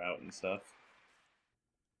fire out and stuff.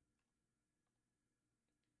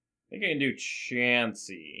 I think I can do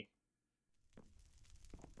Chansey.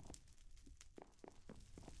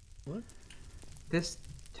 What? This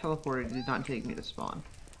teleporter did not take me to spawn.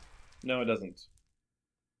 No, it doesn't.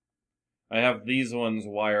 I have these ones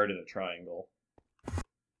wired in a triangle.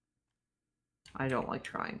 I don't like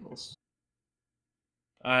triangles.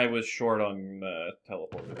 I was short on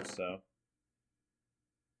teleporters, so...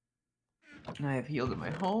 And I have healed at my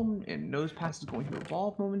home, and Nosepass is going to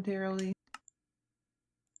evolve momentarily.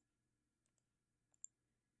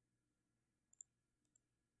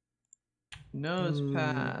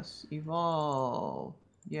 Nosepass, evolve.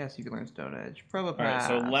 Yes, you can learn Stone Edge. Probopass.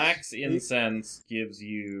 Alright, so Lax Incense gives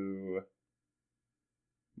you...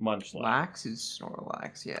 Munchlax. Lax is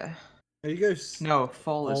Snorlax, yeah. Are you guys No,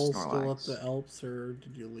 Fall is all still Snorlax. up the Alps, or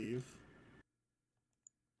did you leave?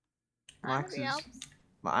 I'm Lax at the is... Alps.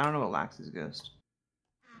 I don't know what Lax is, Ghost.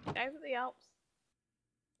 Guys at the Alps.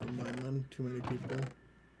 Never mind then. Too many people.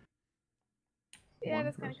 Yeah, One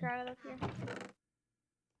it's kind of person. crowded up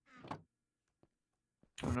here.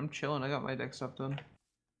 When I'm chilling, I got my deck stuff done.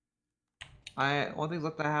 One thing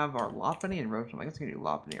left I have are Lopunny and Rotom. I guess I'm gonna do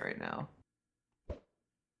Lopunny right now.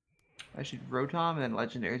 I should Rotom and then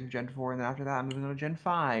Legendaries of Gen 4, and then after that I'm moving on to Gen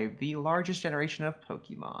 5, the largest generation of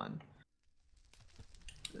Pokemon.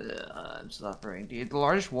 I'm suffering, dude. The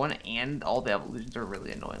largest one and all the evolutions are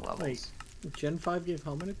really annoying levels. Wait, Gen 5 gave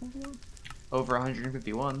how many Pokemon? Over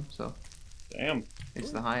 151, so Damn.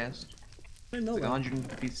 it's the highest. I didn't know It's like that.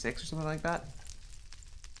 156 or something like that.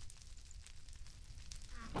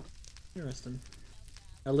 Interesting.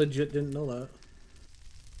 I legit didn't know that.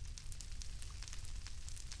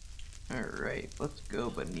 Alright, let's go,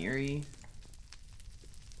 Baniri.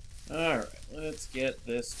 Alright, let's get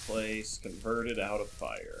this place converted out of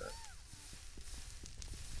fire.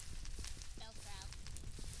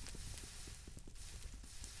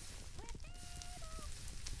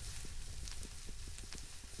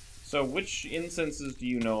 So, which incenses do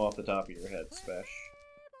you know off the top of your head, Spesh?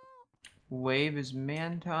 Wave is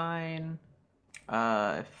Mantine.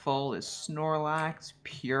 Full is Snorlax.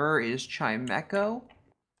 Pure is Chimecho.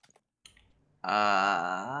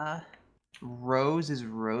 Rose is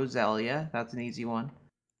Roselia. That's an easy one.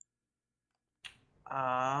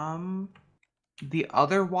 The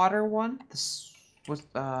other water one. This was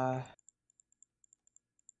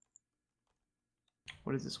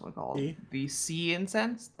what is this one called? Sea? The sea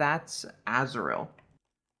incense. That's Azurill.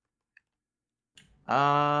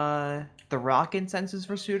 The rock incense is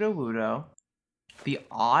for Sudowoodo. The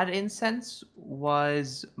odd incense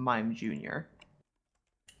was Mime Jr.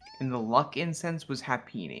 And the luck incense was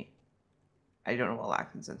Happini. I don't know what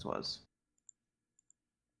lax incense was.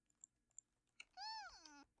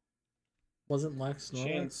 Wasn't Lax Snorlax?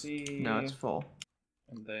 Chansey. No, it's full.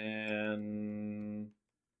 And then...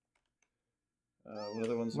 what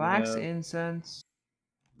other ones do we Lax have? incense.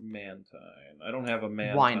 Mantine. I don't have a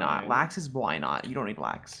Mantine. Why not? Lax is why not. You don't need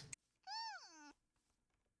lax.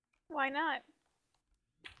 Why not?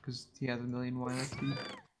 Because he has a million why not.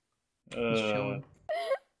 He's Uh, chilling.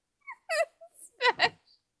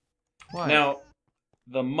 What? now,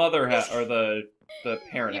 the mother or the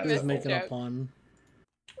parent You He has was missed it. the making a joke. pun.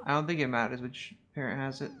 I don't think it matters which parent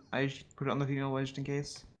has it. I just put it on the female one just in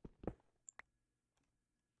case.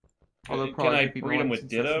 Although Can probably I the female breed 'em one, with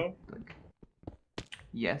since that's, Ditto? like-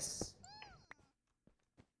 Yes.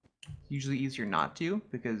 Usually easier not to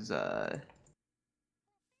because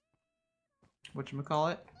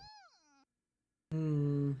whatchamacallit?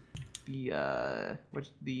 Hmm. The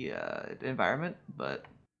environment, but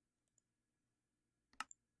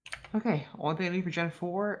okay. Only thing I need for Gen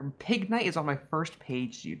 4, Pig Knight is on my first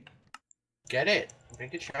page, dude. Get it.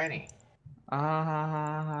 Make it shiny.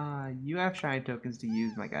 You have shiny tokens to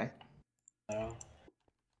use, my guy. No.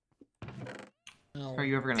 No. Are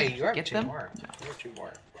you ever gonna Hey, you have get two them? more. No. You have two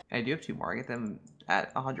more. I do have 2 more. I get them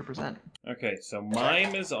at 100%. Okay, so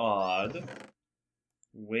Mime is Odd.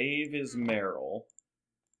 Wave is Meryl.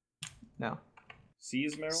 No. C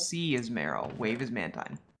is Meryl? C is Meryl. Wave is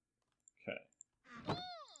Mantine. Okay.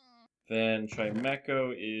 Then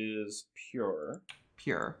Chimecho is Pure.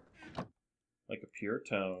 Pure. Like a pure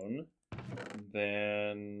tone.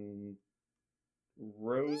 Then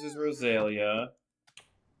Rose is Roselia.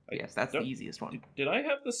 Yes, that's the don't- easiest one. Did I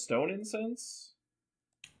have the stone incense?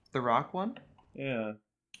 The rock one? Yeah.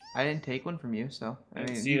 I didn't take one from you, so I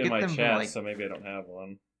didn't mean, see you it in get my them from, chat, like, so maybe I don't have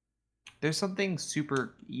one. there's something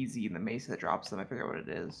super easy in the mace that drops them. I forget what it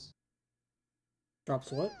is.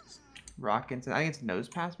 Drops what? Rock incense. I think it's nose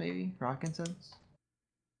pass, maybe. Rock incense.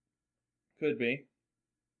 Could be.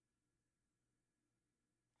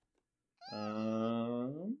 Yeah, I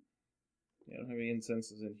don't have any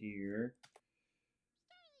incenses in here.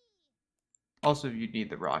 Also, if you need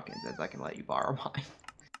the rock incense, I can let you borrow mine.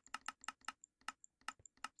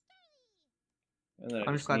 And then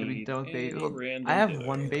I'm just glad to be need done with baby. any Well, random I have ditto.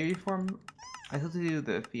 one baby form. I still have to do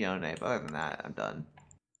the Fiona, but other than that, I'm done.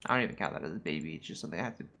 I don't even count that as a baby. It's just something I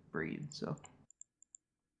have to breed. So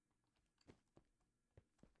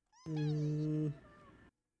Mm,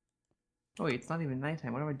 oh wait, it's not even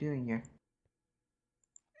nighttime. What am I doing here?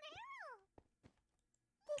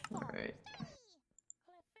 All right.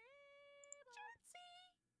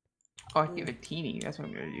 Oh, I can give a teeny. That's what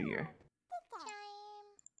I'm gonna do here.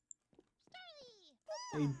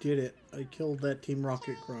 I did it. I killed that Team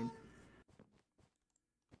Rocket grunt.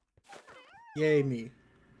 Yay me.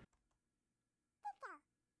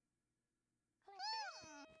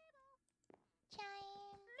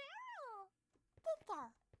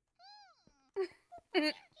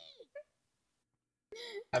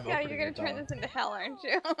 I'm Yeah, opening you're gonna it, turn though. this into hell, aren't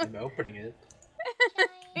you? I'm opening it.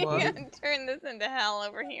 You're What? gonna turn this into hell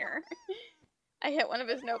over here. I hit one of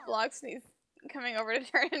his note blocks and he's coming over to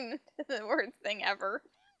turn it into the worst thing ever.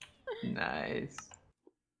 Nice.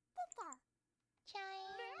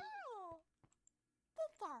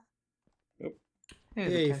 Hey, the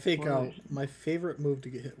Hey, text fake out. explosion. My favorite move to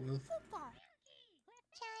get hit with. Okay,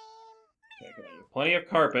 come on. Plenty of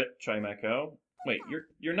carpet, Chimecho. Wait,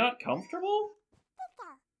 you're not comfortable?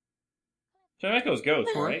 Chimecho's ghost,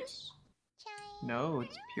 right? Quartz? No,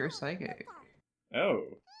 it's pure psychic. Oh.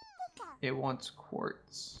 It wants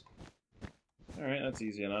quartz. Alright, that's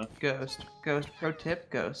easy enough. Ghost. Pro tip,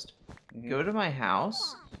 Ghost. Mhm. Go to my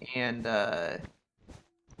house and go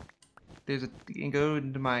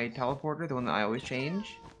into my teleporter, the one that I always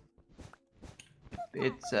change.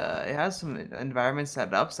 It has some environments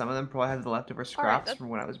set up. Some of them probably have the leftover scraps from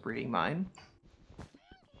when I was breeding mine.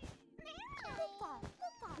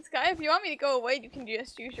 Sky, if you want me to go away, you can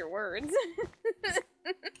just use your words.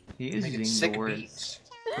 He is Making using sick the words, beats.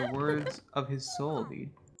 the words of his soul, dude.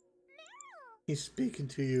 He's speaking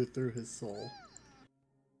to you through his soul.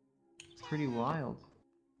 It's pretty wild.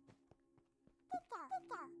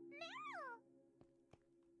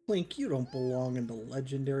 Link, you don't belong in the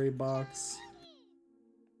legendary box.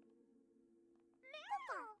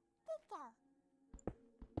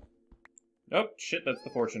 Oh, shit, that's the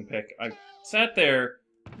fortune pick. I sat there,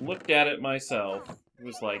 looked at it myself. It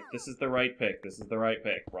was like, this is the right pick, this is the right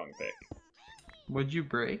pick. Wrong pick. What'd you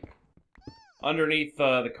break? Underneath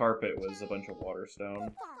the carpet was a bunch of water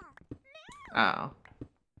stone. Oh.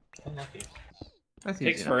 Unlucky. That's It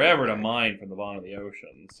takes easy enough. forever to mine from the bottom of the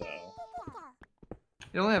ocean, so...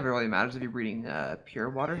 It only ever really matters if you're breeding pure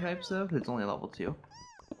water types, though, because it's only level 2.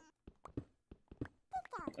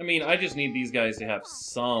 I mean, I just need these guys to have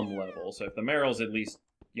some level, so if the Meryl's at least,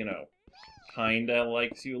 you know, kinda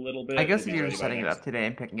likes you a little bit... I guess you'll if be you're ready just by setting it next- up today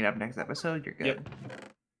and picking it up next episode, you're good. Yep.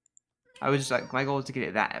 I was just like, my goal was to get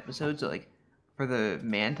it that episode, so like, for the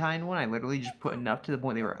Mantine one, I literally just put enough to the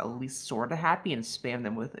point they were at least sorta happy and spam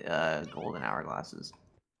them with golden hourglasses.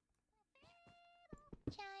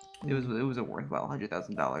 It was a worthwhile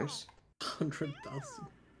 $100,000. 100,000.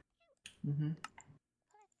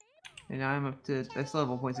 And now I'm up to, I still have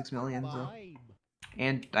 1.6 million, so.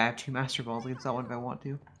 And I have 2 Master Balls, I can sell one if I want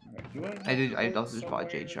to. Alright, do I have also just bought a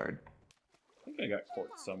somewhere? Jade Shard. I think I got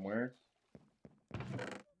quartz somewhere.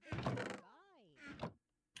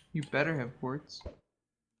 You better have quartz.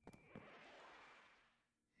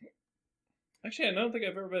 Actually, I don't think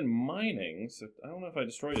I've ever been mining, so I don't know if I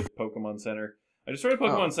destroyed a Pokemon Center. I destroyed a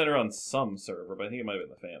Pokemon Center on some server, but I think it might have been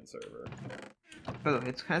the fan server. By the way,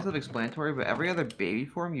 it's kind of self-explanatory, but every other baby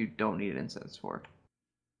form you don't need incense for.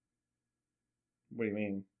 What do you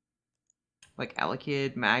mean? Like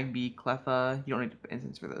Elekid, Magby, Cleffa, you don't need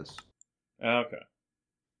incense for those. Okay.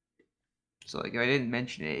 So like, if I didn't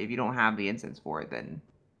mention it, if you don't have the incense for it, then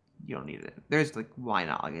you don't need it. There's like, why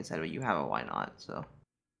not, like I said, but you have a why not, so.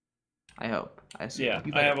 I hope. I assume. Yeah,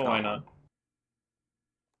 You I have better a why not. not.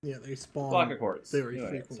 Yeah, they spawn Block of quartz. very You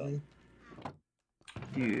know, yeah, so- frequently.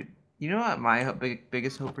 Dude, you know what my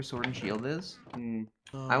biggest hope for Sword and Shield is?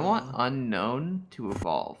 I want Unknown to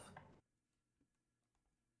evolve.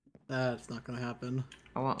 That's not gonna happen.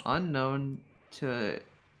 I want Unknown to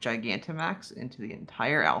Gigantamax into the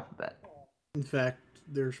entire alphabet. In fact,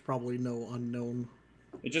 there's probably no unknown.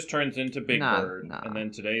 It just turns into Big Nah, Bird, nah. and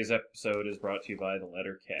then today's episode is brought to you by the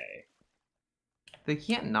letter K. They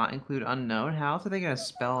can't not include Unknown. How else are they gonna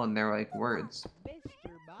spell in their like words?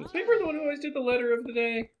 Was Big Bird the one who always did the letter of the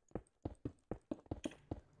day?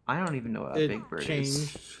 I don't even know what a It Big Bird changed.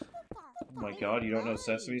 is. Oh my god, you don't know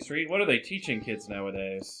Sesame Street? What are they teaching kids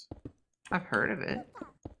nowadays? I've heard of it.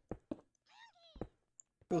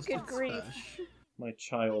 Good grief. My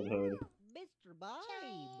childhood.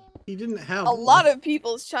 He didn't have A lot of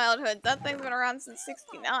people's childhood. That thing's been around since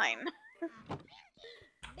 '69.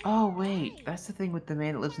 Oh wait, that's the thing with the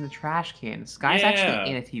man that lives in the trash can. Sky's Yeah.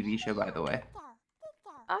 actually in a TV show, by the way.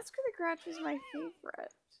 Oscar the Grouch was my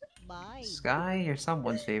favorite. Sky or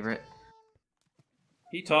someone's favorite.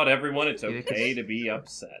 He taught everyone it's Yeah, 'cause- okay to be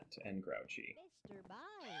upset and grouchy.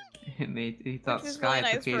 And he thought was Sky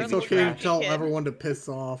really it's nice okay for It's to a be okay to trash. tell kid. everyone to piss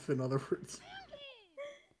off, in other words.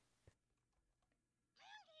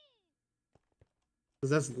 Because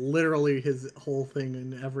that's literally his whole thing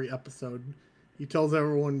in every episode. He tells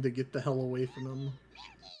everyone to get the hell away from him.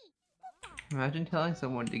 Imagine telling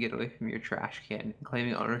someone to get away from your trash can and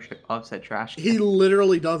claiming ownership of said trash can. He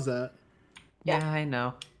literally does that. Yeah, I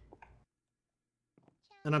know.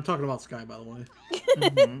 And I'm talking about Sky, by the way.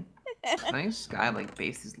 Mhm. I think Sky like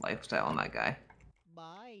based his lifestyle on that guy.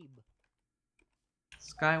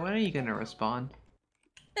 Sky, when are you gonna respond?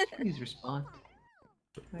 Please respond.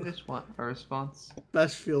 I just want a response.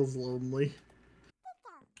 That feels lonely.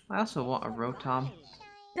 I also want a Rotom.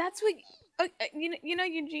 That's what. You know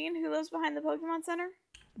Eugene, who lives behind the Pokemon Center.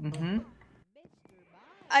 Mm-hmm.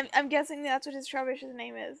 I'm guessing that's what his Trubish's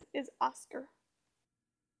name is. Is Oscar.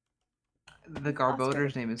 The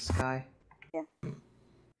Garbodor's name is Sky.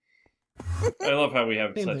 I love how we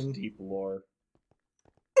have Same such thing. deep lore.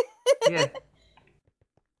 Yeah.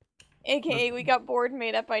 AKA, we got bored and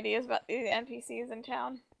made up ideas about the NPCs in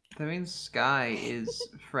town. That means Sky is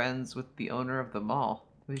friends with the owner of the mall.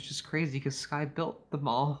 Which is just crazy because Sky built the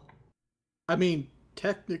mall. I mean,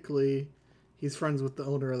 technically, he's friends with the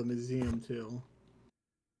owner of the museum too.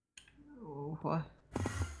 What?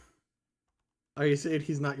 Are you saying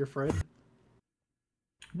he's not your friend?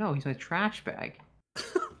 No, he's my trash bag.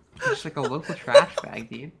 He's just like a local trash bag,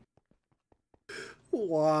 dude.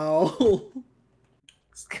 Wow.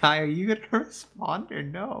 Sky, are you gonna respond or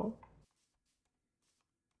no?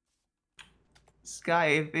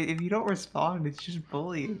 Sky, if you don't respond, it's just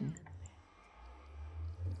bullying.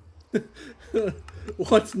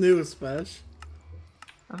 What's new, Spesh?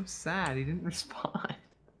 I'm sad he didn't respond.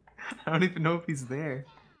 I don't even know if he's there.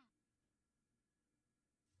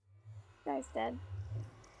 Guy's dead.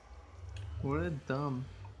 What a dumb.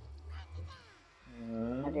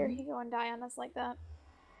 How dare he go and die on us like that?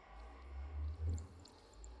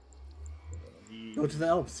 Go to the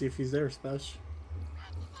Alps, see if he's there, Spesh.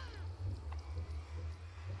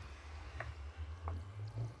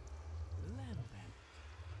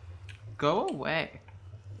 Go away.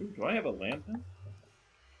 Ooh, do I have a Lampent?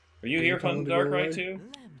 Are you Are here you telling from him to go away? Darkrai too?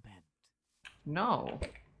 No.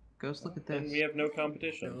 Ghost, look at Then this. we have no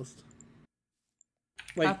competition. Ghost.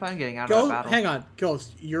 Wait, Have fun getting out of Ghost, that battle. hang on,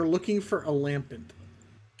 Ghost. You're looking for a Lampent.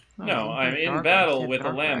 No, I'm in Darkrai. battle Hit with a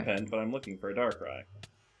Darkrai. Lampent, but I'm looking for a Darkrai.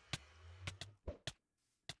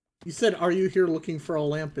 You said, "Are you here looking for a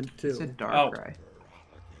Lampent too?" You said Darkrai.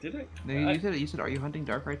 Did I? No, you said, are you hunting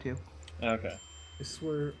Darkrai too? Okay. I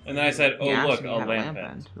swear. And then I said, oh He asked look, if a you had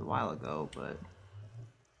Lampent. a while ago, but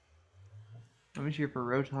I'm here for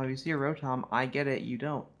Rotom. If you see a Rotom, I get it. You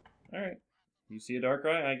don't. Alright. You see a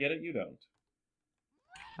Darkrai, I get it, you don't.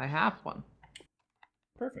 I have one.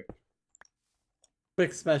 Perfect.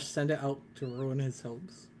 Quick, Spesh, send it out to ruin his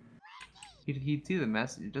hopes. He'd see the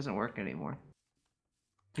message. It doesn't work anymore.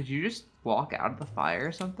 Did you just walk out of the fire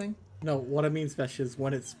or something? No, what I mean, Spesh, is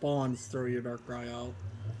when it spawns, throw your Darkrai out.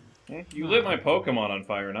 You lit my Pokemon on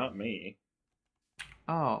fire, not me.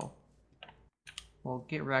 Oh. Well,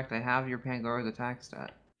 get wrecked. I have your Pangora's attack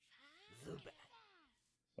stat.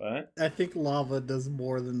 What? I think lava does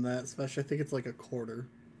more than that, Spesh. I think it's like a quarter.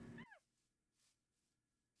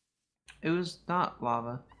 It was not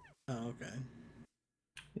lava. Oh, okay.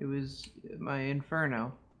 It was my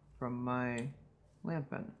Inferno from my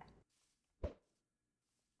Lampent.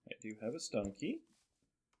 I do have a Stunky.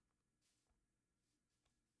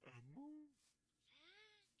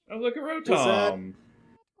 Oh, look at Rotom!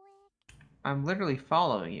 I'm literally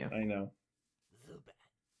following you. I know.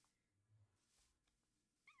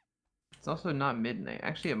 It's also not midnight.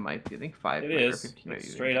 Actually, it might be. I think 5 It or is. 15 might It's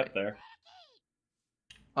be straight midnight. up there.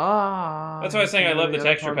 Ah. That's why I was saying I love the other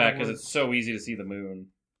texture part of pack, the because woods. it's so easy to see the moon.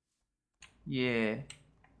 Yeah.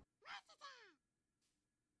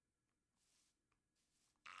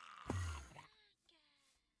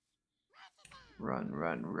 Run,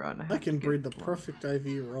 run, run. I have can to breed get the one. perfect IV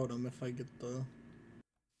Rotom if I get the...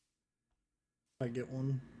 If I get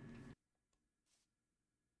one.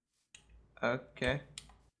 Okay.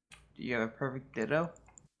 Do you have a perfect Ditto?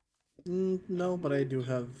 No, but I do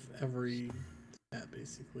have every stat,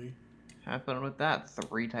 basically. Have fun with that.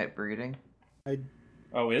 3-type breeding. I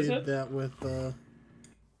Oh, is did it? that with,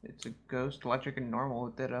 It's a ghost, electric, and normal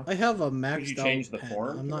with Ditto. I have a maxed you out change the pen.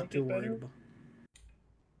 form I'm to not make too it better? worried.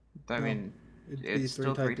 I No, mean, It'd be it's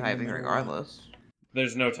still three-typing no 3-typing matter what. regardless.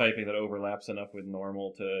 There's no typing that overlaps enough with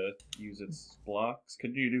normal to use its blocks.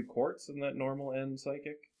 Could you do quartz in that normal and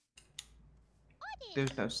psychic?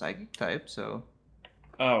 There's no psychic type, so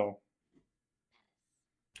Oh.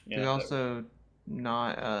 Yeah, there's that- also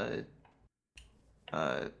not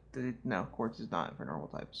no, quartz is not for normal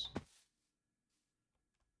types.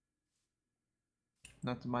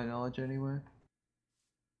 Not to my knowledge, anyway.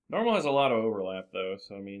 Normal has a lot of overlap, though,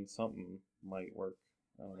 so I mean, something might work.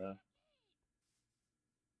 I don't know.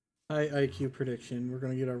 High IQ prediction. We're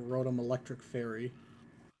gonna get a Rotom Electric Fairy.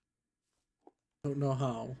 Don't know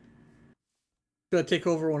how. Gonna take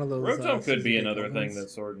over one of those. Rotom could be Suzuki another thing Pokemons. that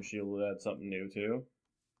Sword and Shield would add something new to.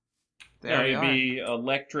 There Yeah, we it'd are. be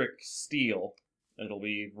Electric Steel. It'll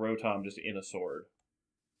be Rotom just in a sword.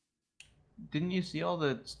 Didn't you see all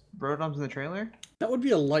the Rotoms in the trailer? That would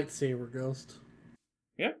be a lightsaber, Ghost.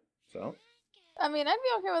 Yeah, so. I mean, I'd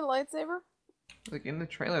be okay with a lightsaber. Like in the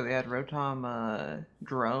trailer, they had Rotom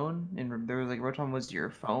drone, and there was like Rotom was your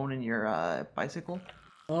phone and your bicycle.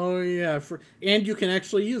 Oh yeah, and you can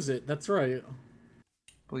actually use it. That's right.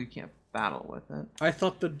 Well, you can't battle with it. I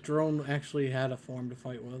thought the drone actually had a form to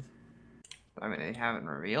fight with. I mean, they haven't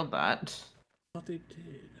revealed that. I thought they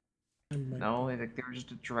did. No, like they were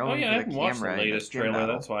just a drone Oh yeah, I with a haven't watched the camera. in a latest gym trailer.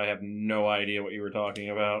 battle. That's why I have no idea what you were talking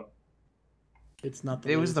about. It's not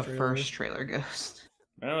the It was the latest trailer. first trailer, Ghost.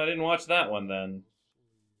 Well, I didn't watch that one then.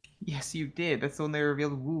 Yes, you did. That's the one they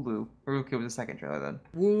revealed Wooloo. Or okay, it was the second trailer then.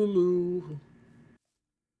 Wooloo.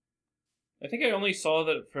 I think I only saw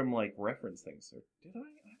that from like reference things. Or did I?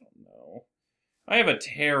 I don't know. I have a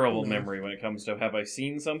terrible memory when it comes to have I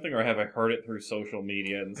seen something or have I heard it through social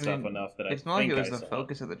media and stuff enough that I It's not think like it was I the saw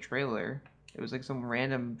focus of the trailer. It was like some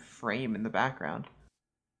random frame in the background.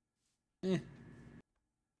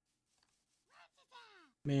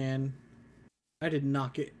 Man, I did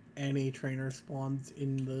not get any trainer spawns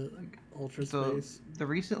in the Ultra Space. The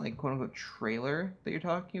recent like quote unquote trailer that you're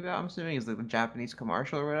talking about, I'm assuming, is like the Japanese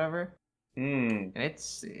commercial or whatever. And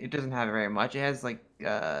it doesn't have very much. It has like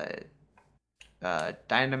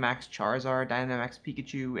Dynamax Charizard, Dynamax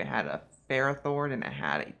Pikachu, it had a Ferrothorn, and it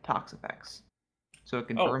had a Toxapex. So it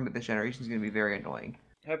confirmed that this generation is going to be very annoying.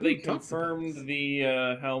 Have they confirmed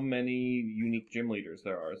the how many unique gym leaders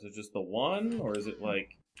there are? Is it just the one, or is it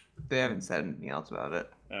like... They haven't said anything else about it.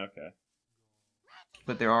 Okay.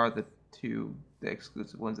 But there are the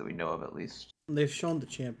exclusive ones that we know of, at least. They've shown the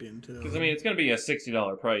champion, too. Because, I mean, it's going to be a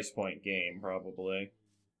 $60 price point game, probably.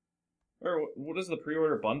 Or what does the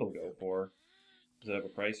pre-order bundle go for? Does it have a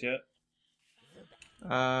price yet?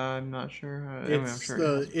 I'm not sure. It's, I'm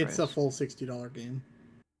sure it's a full $60 game.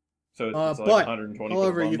 So it's like but, 120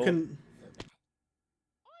 however, for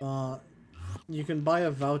the you can buy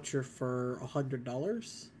a voucher for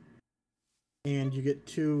 $100, and you get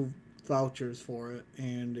 2 vouchers for it,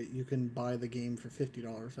 and you can buy the game for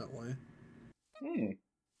 $50 that way.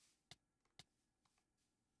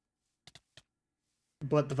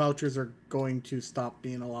 But the vouchers are going to stop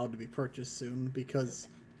being allowed to be purchased soon because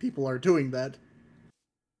people are doing that.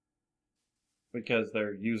 Because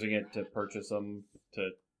they're using it to purchase them to...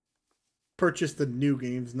 Purchase the new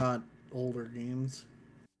games, not older games.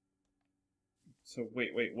 So wait,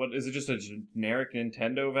 what is it? Just a generic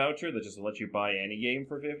Nintendo voucher that just lets you buy any game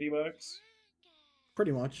for $50?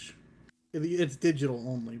 Pretty much. It's digital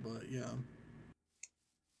only, but yeah.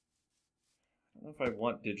 I don't know if I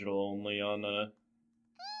want digital only on a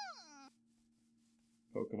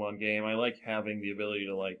Pokemon game. I like having the ability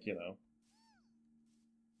to, like, you know,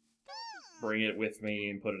 bring it with me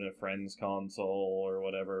and put it in a friend's console or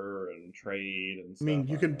whatever and trade and stuff. I mean,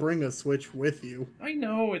 you can bring a Switch with you. I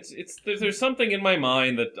know, there's something in my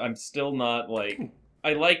mind that I'm still not, like...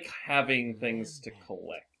 I like having things to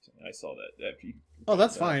collect. I saw that. Oh,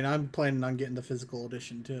 that's fine. I'm planning on getting the physical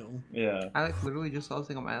edition, too. Yeah. I like literally just saw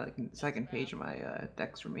something on my second page of my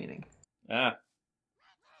decks remaining. Ah.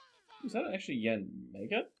 Is that actually Yen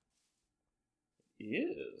Mega?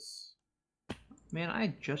 It is. Man,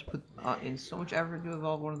 I just put in so much effort to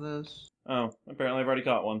evolve one of those. Oh, apparently I've already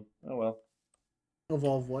caught one. Oh well.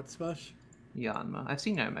 Evolve what, Special? Yanma. I've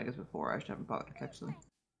seen 9 Megas before, I just haven't bothered to catch them.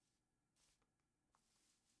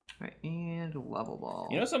 Alright, and Level Ball.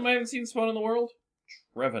 You know something I haven't seen spawn in the world?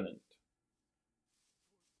 Trevenant.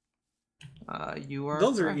 You are...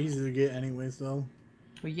 Those are easy to get anyways, though.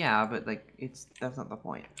 Well, yeah, but, like, that's not the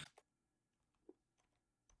point.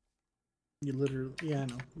 You literally... Yeah, I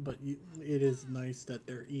know. But it is nice that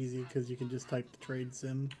they're easy, because you can just type the trade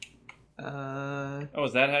sim. Oh,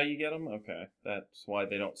 is that how you get them? Okay. That's why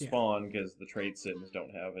they don't spawn, because the trade sims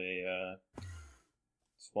don't have a,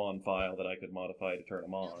 spawn file that I could modify to turn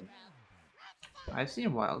them on. I've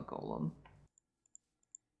seen Wild Golem.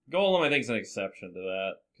 Golem, I think, is an exception to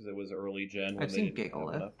that, because it was early gen when I've seen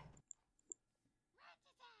Gigalith.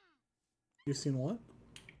 You've seen what?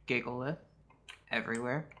 Gigalith.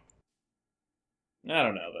 Everywhere. I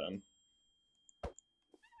don't know, then.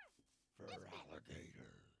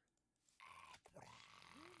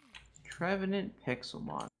 Trevenant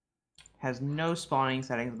Pixelmon has no spawning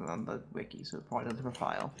settings on the wiki, so it probably doesn't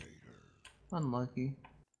profile. Unlucky.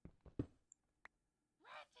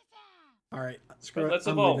 Alright, let's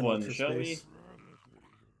evolve one, shall we?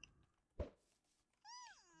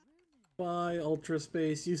 Bye, Ultra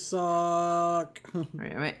Space, you suck!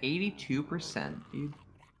 Alright, I'm at 82%, dude.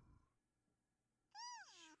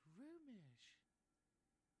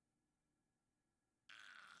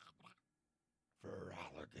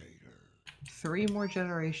 Three more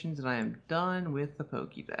generations and I am done with the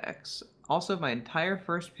Pokédex. Also, my entire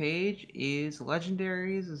first page is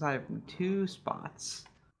legendaries aside from 2 spots.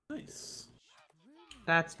 Nice.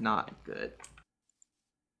 That's not good.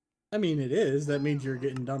 I mean, it is. That means you're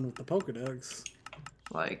getting done with the Pokédex.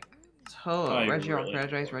 Like, Regirock,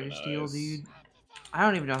 Regice, Registeel, dude. I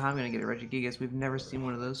don't even know how I'm gonna get a Regigigas. We've never seen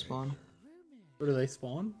one of those spawn. Where do they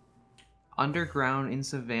spawn? Underground in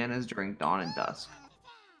savannas during dawn and dusk.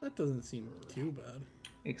 That doesn't seem too bad.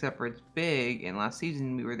 Except for it's big, and last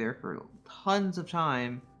season we were there for tons of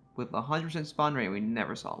time with 100% spawn rate. We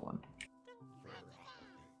never saw one.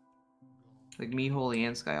 Like me, Holy,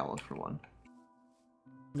 and Sky all looked for one.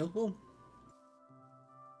 No cool.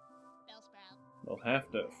 We'll have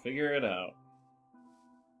to figure it out.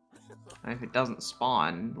 And if it doesn't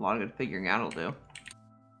spawn, a lot of good figuring out will do.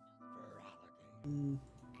 Mm.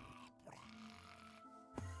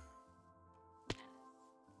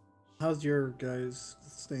 How's your guys'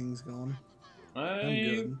 things going? I'm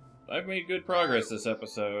good. I've made good progress this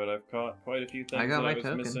episode. I've caught quite a few things I got that my I was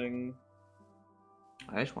token. missing.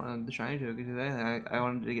 I just wanted the shiny token today. I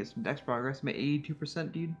wanted to get some dex progress. I'm at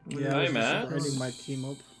 82%, dude. Yeah, Hi, I was Matt. just grinding my team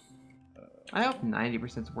up. I hope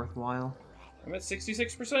 90% is worthwhile. I'm at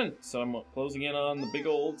 66%, so I'm closing in on the big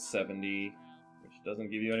old 70, which doesn't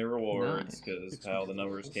give you any rewards Nice. because how the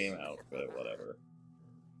numbers came out, but whatever.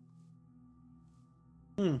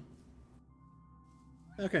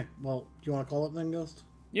 Okay, well, do you want to call it then, Ghost?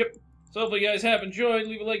 Yep. So hopefully you guys have enjoyed.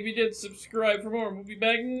 Leave a like if you did. Subscribe for more. We'll be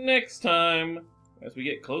back next time as we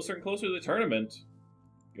get closer and closer to the tournament.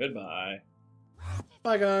 Goodbye.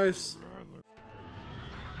 Bye, guys.